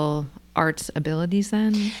graphical arts abilities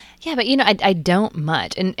then? Yeah, but you know, I don't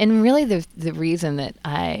much, and really the reason that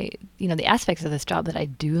the aspects of this job that I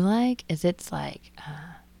do like is it's like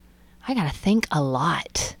I gotta think a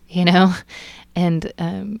lot, you know,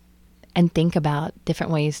 and think about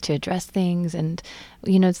different ways to address things. And,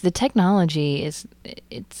 you know, the technology it's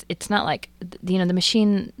not like, you know, the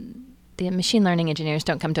machine learning engineers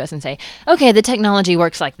don't come to us and say, okay, the technology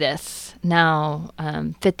works like this. Now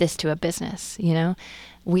fit this to a business, you know.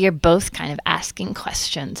 We are both kind of asking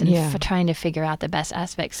questions and trying to figure out the best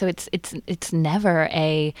aspects. So it's never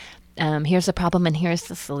a here's the problem and here's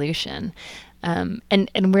the solution.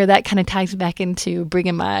 And where that kind of ties back into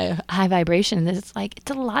bringing my high vibration, it's like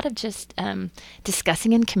it's a lot of just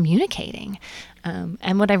discussing and communicating.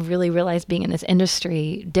 And what I've really realized being in this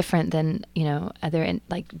industry, different than, you know, other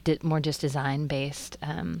more just design based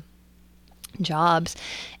jobs,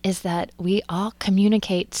 is that we all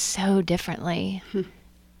communicate so differently.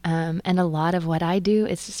 And a lot of what I do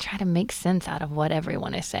is just try to make sense out of what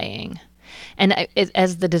everyone is saying. And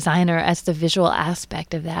as the designer, as the visual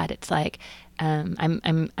aspect of that, it's like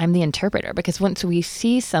I'm the interpreter, because once we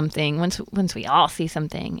see something, once we all see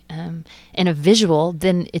something in a visual,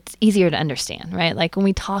 then it's easier to understand, right? Like when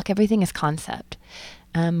we talk, everything is concept.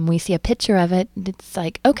 We see a picture of it, it's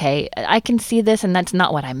like, okay, I can see this, and that's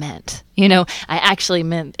not what I meant. You know, I actually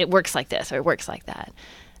meant it works like this or it works like that.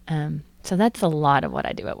 So that's a lot of what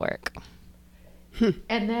I do at work.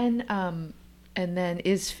 And then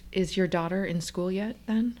is your daughter in school yet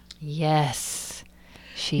then? Yes,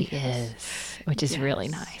 she is, which is really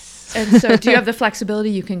nice. And so do you have the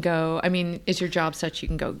flexibility you can go, I mean, is your job such you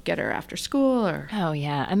can go get her after school or? Oh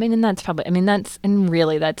yeah. I mean, and that's probably, that's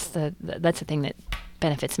the thing that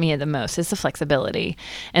benefits me the most is the flexibility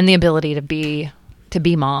and the ability to be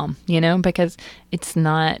mom, you know, because it's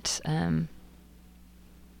not,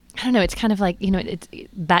 I don't know, it's kind of like, you know, it's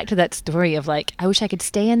back to that story of like, I wish I could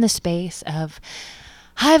stay in the space of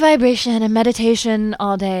high vibration and meditation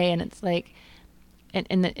all day. And it's like,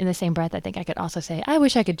 in the same breath, I think I could also say, I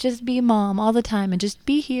wish I could just be mom all the time and just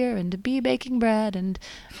be here and to be baking bread. And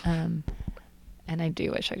I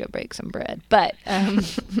do wish I could bake some bread, but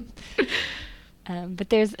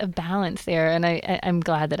there's a balance there. And I'm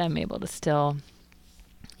glad that I'm able to still,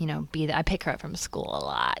 you know, be there. I pick her up from school a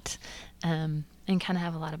lot. And kind of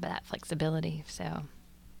have a lot of that flexibility. So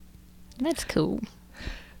that's cool.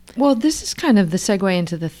 Well, this is kind of the segue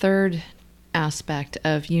into the third aspect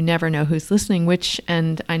of you never know who's listening,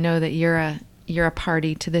 and I know that you're a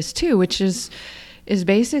party to this too, which is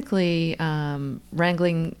basically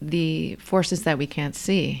wrangling the forces that we can't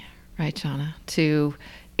see, right, Shauna, to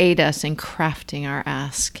aid us in crafting our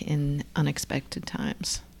ask in unexpected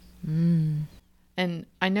times. And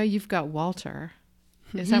I know you've got Walter.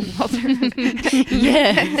 Is that Walter?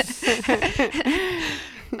 Yes.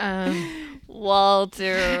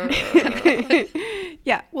 Walter.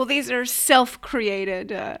 Yeah. Well, these are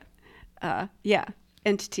self-created,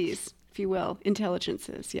 entities, if you will,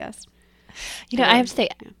 intelligences. Yes. I have to say,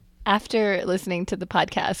 after listening to the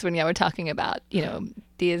podcast when y'all were talking about,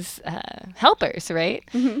 these helpers, right?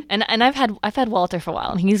 Mm-hmm. And I've had Walter for a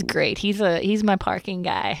while, and he's great. He's my parking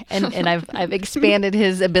guy, and I've expanded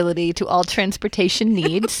his ability to all transportation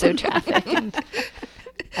needs, so traffic and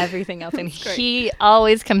everything else. And he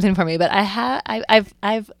always comes in for me. But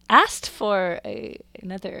I've asked for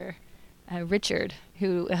another Richard,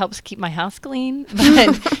 who helps keep my house clean,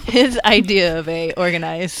 but his idea of a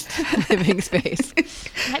organized living space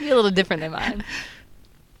might be a little different than mine.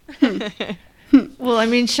 Well,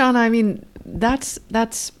 Shauna,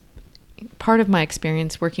 that's part of my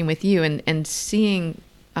experience working with you and seeing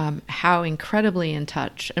how incredibly in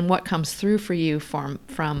touch and what comes through for you from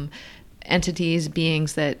entities,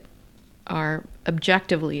 beings that are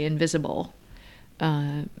objectively invisible,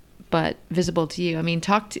 but visible to you.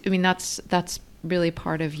 That's really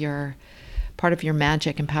part of your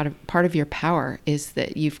magic and part of your power is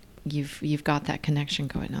that you've got that connection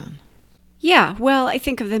going on. Yeah, well, I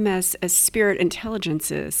think of them as spirit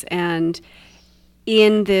intelligences, and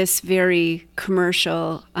in this very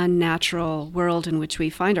commercial, unnatural world in which we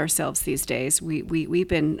find ourselves these days, we've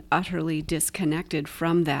been utterly disconnected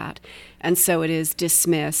from that, and so it is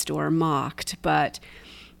dismissed or mocked. But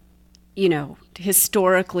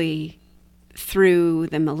historically, through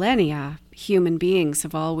the millennia, human beings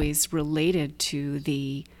have always related to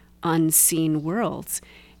the unseen worlds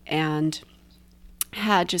and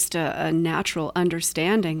had just a natural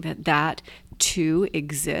understanding that too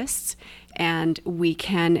exists, and we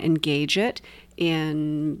can engage it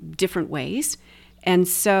in different ways. And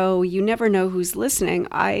so you never know who's listening.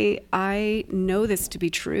 I know this to be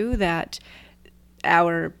true, that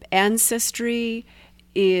our ancestry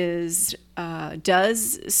does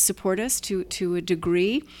support us to a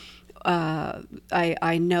degree.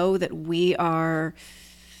 I know that we are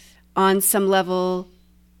on some level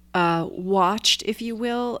watched, if you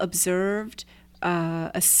will, observed,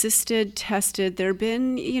 assisted, tested. There have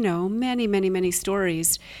been, many, many, many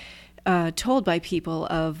stories told by people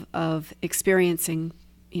of experiencing,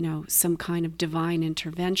 some kind of divine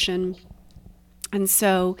intervention. And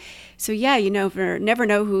so yeah, never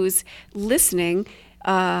know who's listening.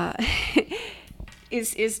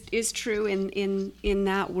 Is true in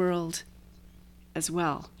that world as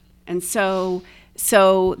well. And so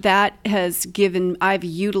that has I've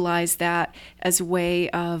utilized that as a way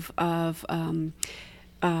of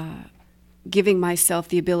giving myself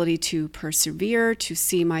the ability to persevere, to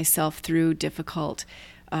see myself through difficult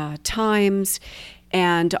times,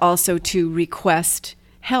 and also to request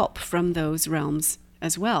help from those realms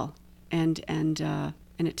as well. And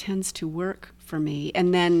it tends to work for me.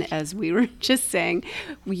 And then, as we were just saying,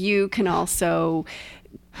 you can also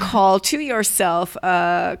call to yourself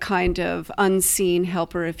a kind of unseen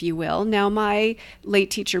helper, if you will. Now, my late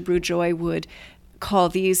teacher, Brew Joy, would call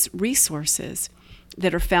these resources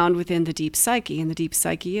that are found within the deep psyche. And the deep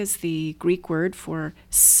psyche is the Greek word for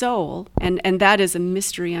soul, and that is a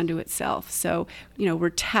mystery unto itself. So, we're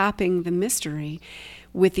tapping the mystery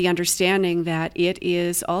with the understanding that it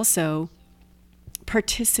is also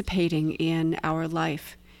participating in our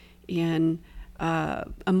life in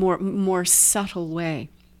a more subtle way.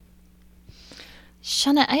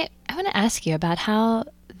 Shauna, I want to ask you about how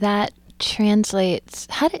that translates.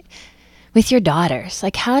 With your daughters,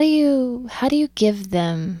 like how do you give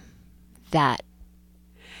them that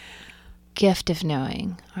gift of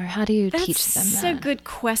knowing, or how do you teach them that? That's a good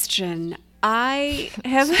question. I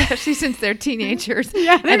have, especially since they're teenagers,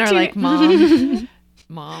 and are like, mom,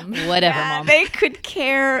 whatever, mom. They could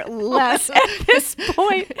care less at this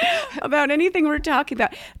point about anything we're talking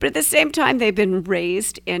about. But at the same time, they've been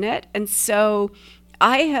raised in it. And so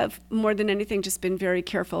I have, more than anything, just been very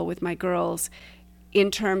careful with my girls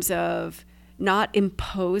in terms of not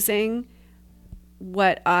imposing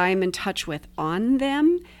what I'm in touch with on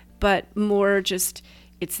them, but more just,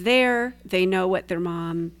 it's there. They know what their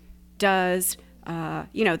mom does.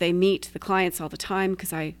 They meet the clients all the time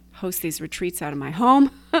because I host these retreats out of my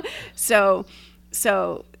home. So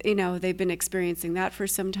they've been experiencing that for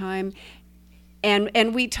some time.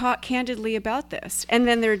 And we talk candidly about this. And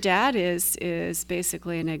then their dad is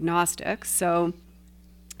basically an agnostic. So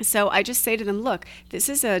I just say to them, look, this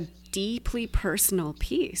is a deeply personal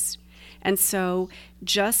piece. And so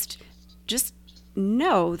just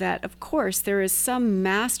know that, of course, there is some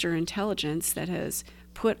master intelligence that has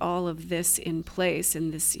put all of this in place,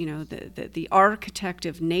 and this, the architect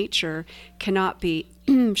of nature cannot be,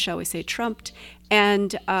 shall we say, trumped.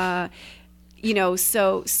 And,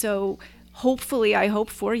 so hopefully, I hope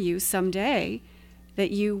for you someday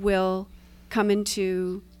that you will come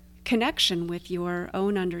into connection with your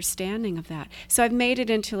own understanding of that. So I've made it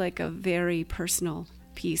into like a very personal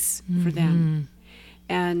piece for them.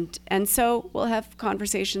 And so we'll have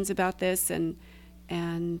conversations about this,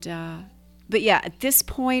 but yeah, at this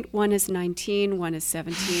point, one is 19, one is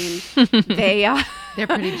 17. They're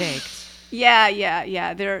pretty big.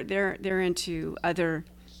 Yeah. They're into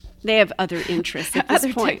they have other interests at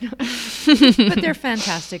this point. But they're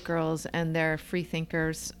fantastic girls, and they're free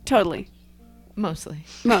thinkers. Totally. Mostly.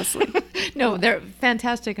 No, they're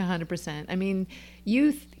fantastic 100%. I mean,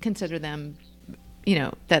 you consider them,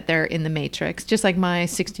 that they're in the matrix, just like my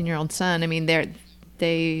 16-year-old son. I mean,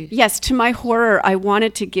 they... Yes, to my horror, I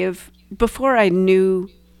wanted to give, before I knew,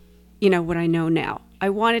 what I know now, I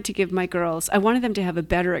wanted to give my girls, I wanted them to have a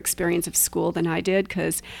better experience of school than I did,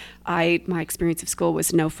 because my experience of school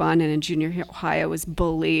was no fun, and in junior high I was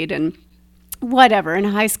bullied, and whatever, and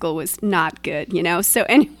high school was not good, So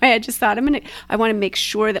anyway, I just thought I want to make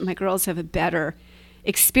sure that my girls have a better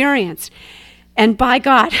experience. And by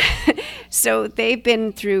God, so they've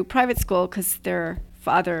been through private school because their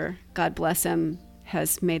father, God bless him,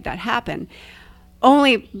 has made that happen.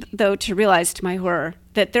 Only, though, to realize to my horror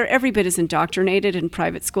that they're every bit as indoctrinated in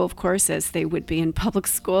private school, of course, as they would be in public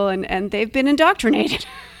school, and they've been indoctrinated.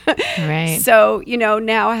 Right. So,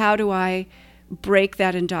 now how do I break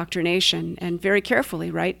that indoctrination? And very carefully,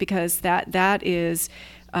 right? Because that is...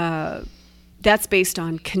 that's based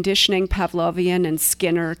on conditioning, Pavlovian and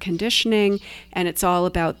Skinner conditioning, and it's all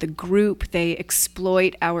about the group. They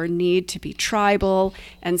exploit our need to be tribal,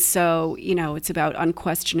 and so, it's about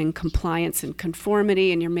unquestioning compliance and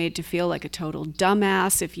conformity, and you're made to feel like a total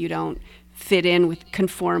dumbass if you don't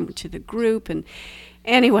conform to the group. And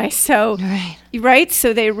anyway, so, right?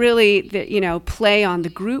 So they really, play on the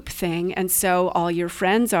group thing, and so all your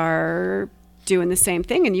friends are doing the same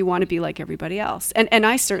thing, and you want to be like everybody else. And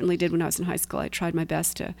I certainly did when I was in high school. I tried my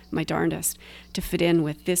darndest to fit in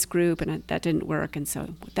with this group, and that didn't work. And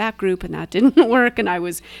so with that group, and that didn't work. And I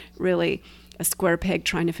was really a square peg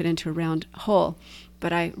trying to fit into a round hole.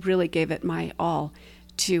 But I really gave it my all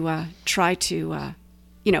to try to,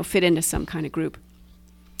 fit into some kind of group.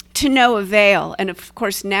 To no avail. And of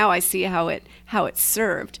course, now I see how it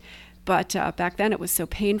served. But back then it was so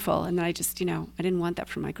painful. And I just, I didn't want that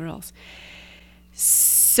for my girls.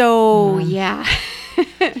 So yeah.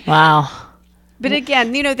 Wow. But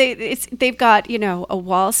again, they've got a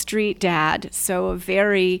Wall Street dad, so a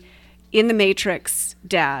very in the matrix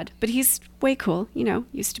dad, but he's way cool.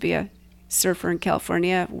 Used to be a surfer in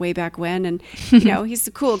California way back when, and he's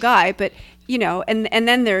a cool guy. But and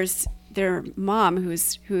then there's their mom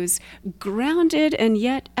who's grounded and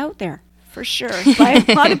yet out there. For sure, by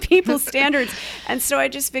a lot of people's standards. And so I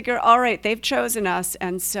just figure, all right, they've chosen us,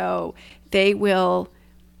 and so they will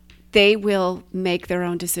make their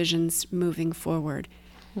own decisions moving forward.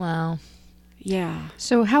 Wow. Yeah.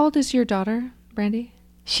 So how old is your daughter, Brandy?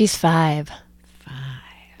 She's 5.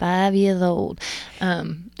 5 years old.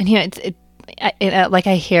 And like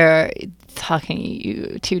I hear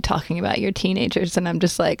talking about your teenagers, and I'm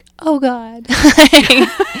just like, oh God.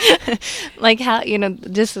 Like how,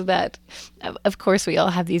 just that, of course we all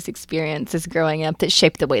have these experiences growing up that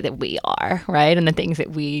shape the way that we are, right? And the things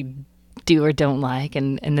that we do or don't like,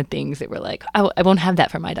 and the things that we're like, oh, I won't have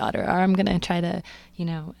that for my daughter, or I'm going to try to,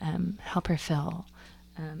 help her feel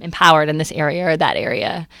empowered in this area or that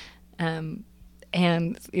area. And,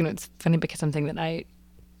 it's funny because something that I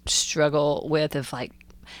struggle with of like,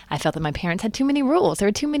 I felt that my parents had too many rules. There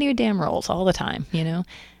were too many damn rules all the time,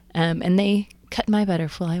 and they cut my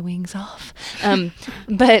butterfly wings off.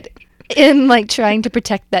 But in like trying to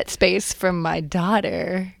protect that space from my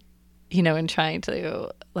daughter, and trying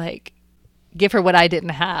to like give her what I didn't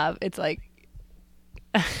have, it's like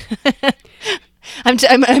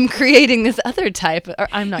I'm creating this other type, or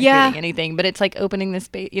I'm not creating anything, but it's like opening this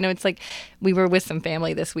space. It's like we were with some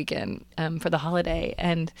family this weekend for the holiday,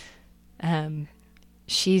 and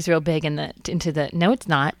she's real big into the no, it's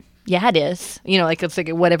not. Yeah, it is. Like it's like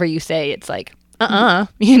whatever you say, it's like And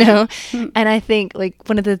I think like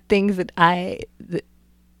one of the things that I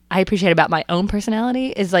appreciate about my own personality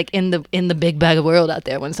is like in the big bag of world out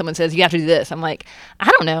there, when someone says you have to do this, I'm like,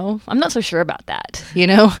 I don't know, I'm not so sure about that,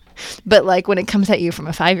 But like when it comes at you from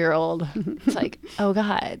a 5-year-old, it's like, oh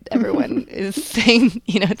God, everyone is saying,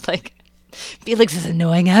 it's like Felix is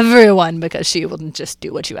annoying everyone because she wouldn't just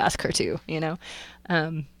do what you ask her to, you know?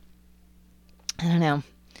 I don't know.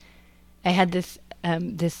 I had this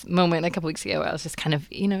this moment a couple weeks ago where I was just kind of,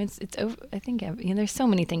 you know, it's over. I think, you know, there's so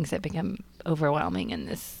many things that become overwhelming in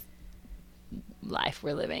this life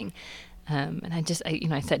we're living. And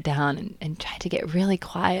I sat down and tried to get really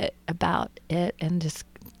quiet about it and just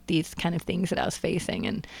these kind of things that I was facing.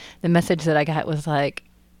 And the message that I got was like,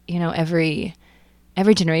 you know, every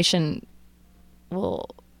generation will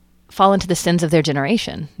fall into the sins of their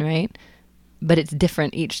generation, right? But it's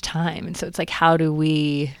different each time. And so it's like, how do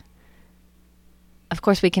we, of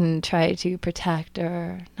course we can try to protect,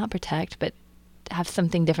 or not protect, but have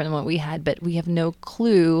something different than what we had, but we have no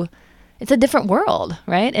clue. It's a different world,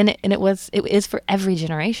 right? And it is for every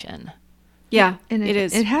generation. Yeah, and it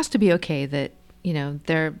is. It has to be okay that, you know,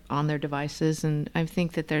 they're on their devices, and I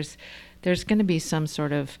think that there's going to be some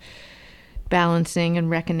sort of balancing and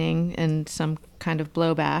reckoning and some kind of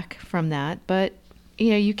blowback from that. But,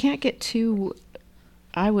 you know, you can't get too,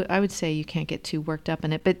 I would say you can't get too worked up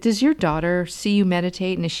in it. But does your daughter see you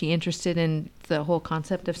meditate, and is she interested in the whole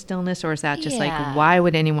concept of stillness, or is that just like, why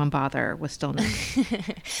would anyone bother with stillness?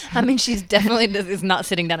 I mean, she's definitely is not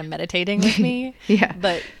sitting down and meditating with me. Yeah.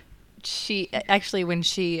 But she actually,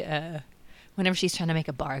 whenever she's trying to make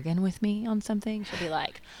a bargain with me on something, she'll be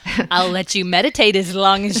like, I'll let you meditate as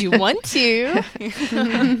long as you want to.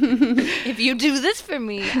 If you do this for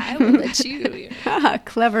me, I will let you.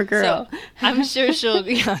 Clever girl. So I'm sure she'll,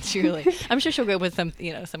 truly. I'm sure she'll go with some,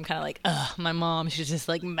 you know, some kind of like, my mom, she's just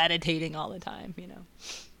like meditating all the time, you know.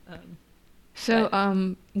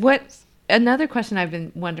 What, another question I've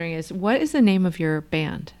been wondering is, what is the name of your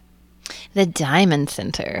band? The Diamond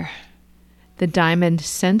Center. The Diamond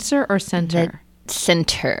Sensor or Center? The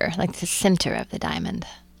center, like the center of the diamond.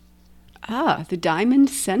 Ah, the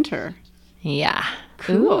Diamond Center. Yeah.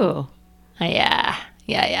 Cool. Yeah.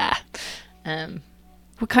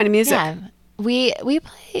 What kind of music? Yeah. We play,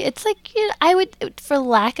 it's like, you know, I would, for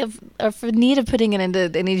lack of, or for need of putting it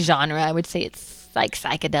into any genre, I would say it's like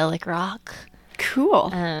psychedelic rock.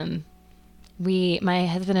 Cool. My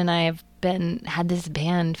husband and I have had this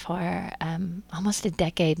band for almost a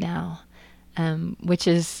decade now. Which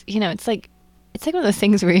is, you know, it's like one of those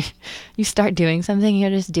things where you start doing something,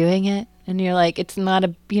 you're just doing it, and you're like, it's not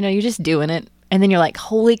you're just doing it, and then you're like,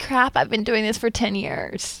 holy crap, I've been doing this for 10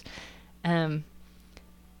 years.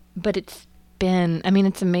 But it's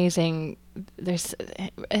amazing. There's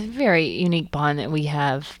a very unique bond that we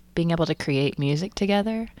have, being able to create music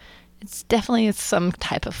together. It's definitely some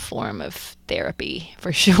type of form of therapy,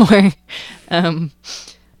 for sure. And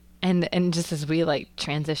just as we like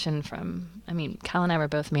transition from, I mean, Kyle and I were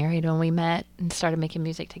both married when we met and started making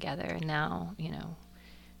music together, and now, you know,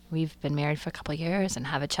 we've been married for a couple of years and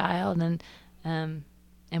have a child, and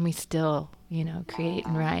we still, you know, create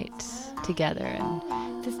and write together, and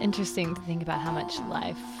it's just interesting to think about how much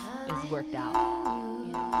life is worked out.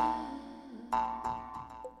 You know?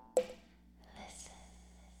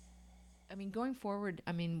 I mean, going forward,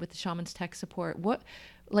 I mean, with the Shaman's Tech support, what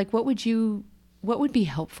would be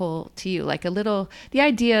helpful to you? Like the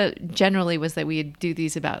idea generally was that we'd do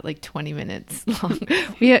these about like 20 minutes long.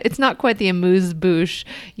 It's not quite the amuse-bouche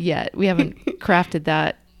yet. We haven't crafted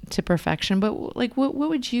that to perfection, but like, what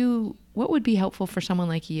would be helpful for someone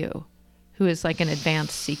like you, who is like an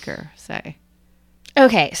advanced seeker, say?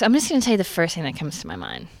 Okay, so I'm just going to tell you the first thing that comes to my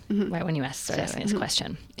mind right when you started asking this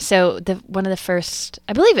question. So one of the first,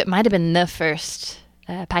 I believe it might have been the first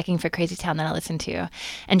Packing for Crazy Town that I listened to.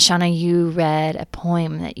 And Shauna, you read a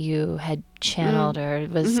poem that you had channeled or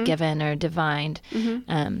was given or divined.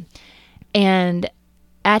 And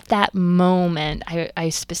at that moment, I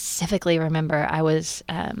specifically remember I was,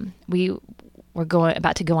 we were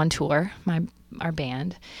about to go on tour, our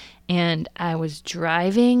band, and I was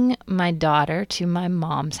driving my daughter to my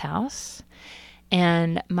mom's house,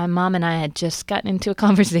 and my mom and I had just gotten into a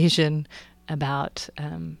conversation about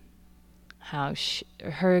how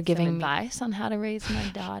her giving advice on how to raise my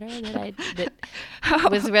daughter that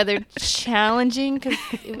was rather challenging, because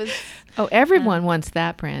it was... Oh, everyone wants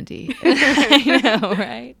that, Brandy. I know,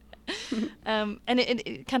 right? And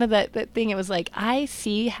it kind of that thing, it was like, I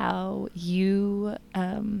see how you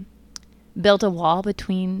built a wall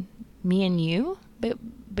between me and you, but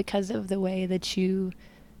because of the way that you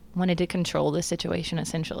wanted to control the situation,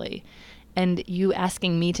 essentially. And you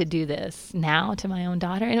asking me to do this now to my own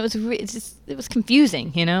daughter, and it was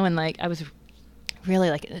confusing, you know. And like, I was really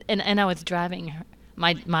like, and I was driving her,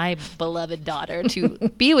 my beloved daughter to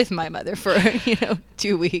be with my mother for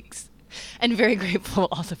 2 weeks, and very grateful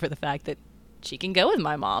also for the fact that she can go with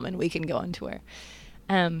my mom and we can go on tour.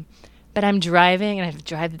 But I'm driving, and I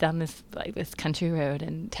drive down this country road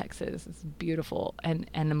in Texas. It's beautiful, and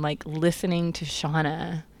I'm like listening to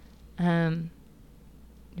Shauna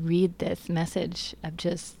read this message of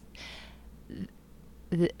just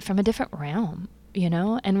from a different realm,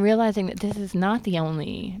 and realizing that this is not the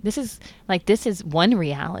only. This is one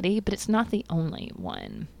reality, but it's not the only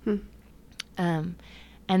one. And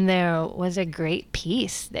there was a great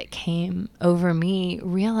peace that came over me,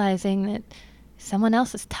 realizing that someone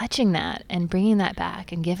else is touching that and bringing that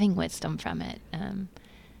back and giving wisdom from it.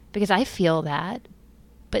 Because I feel that,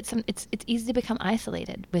 but it's easy to become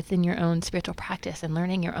isolated within your own spiritual practice and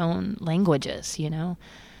learning your own languages,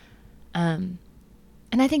 And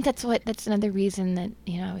I think that's another reason that,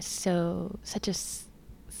 I was such a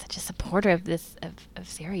supporter of this, of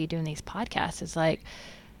Sarah, you doing these podcasts, is like,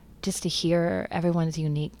 just to hear everyone's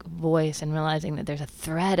unique voice and realizing that there's a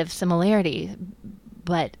thread of similarity,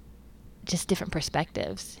 but just different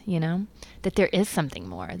perspectives, that there is something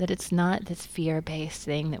more, that it's not this fear-based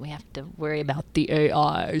thing that we have to worry about the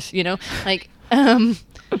AIs, like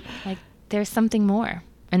there's something more.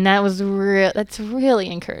 And that's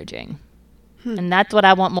really encouraging. And that's what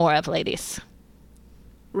I want more of, ladies.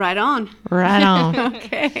 Right on. Right on.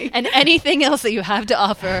 Okay. And anything else that you have to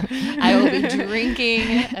offer, I will be drinking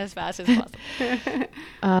as fast as possible.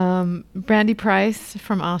 Brandy Price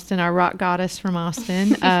from Austin, our rock goddess from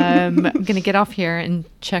Austin. I'm going to get off here and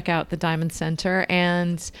check out the Diamond Center.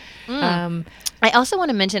 And I also want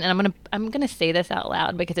to mention, and I'm gonna say this out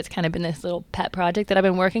loud because it's kind of been this little pet project that I've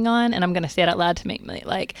been working on, and I'm going to say it out loud to make me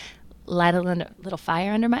light a little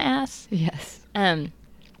fire under my ass. yes.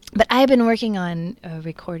 But I've been working on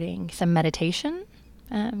recording some meditation,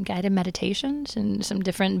 guided meditations, and some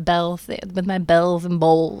different bells with my bells and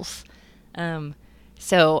bowls.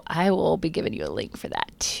 So I will be giving you a link for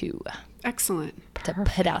that too. Excellent. To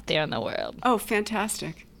put out there in the world. Oh,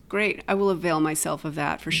 fantastic. Great. I will avail myself of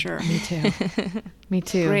that for sure. Me too. Me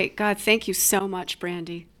too. Great. God, thank you so much,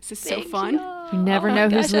 Brandy. This is so fun. You never know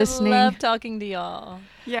who's listening. I love talking to y'all.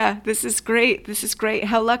 Yeah, this is great. This is great.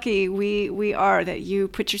 How lucky we are that you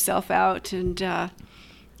put yourself out and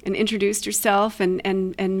introduced yourself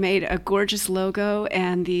and made a gorgeous logo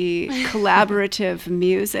and the collaborative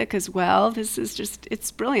music as well. This is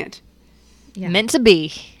it's brilliant. Yeah. Meant to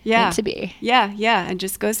be. Yeah. Meant to be. Yeah, yeah. And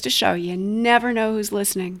just goes to show you never know who's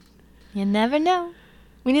listening. You never know.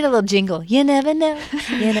 We need a little jingle. You never know.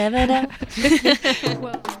 You never know.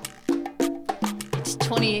 Well, it's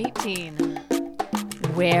 2018.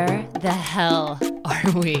 Where the hell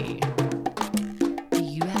are we?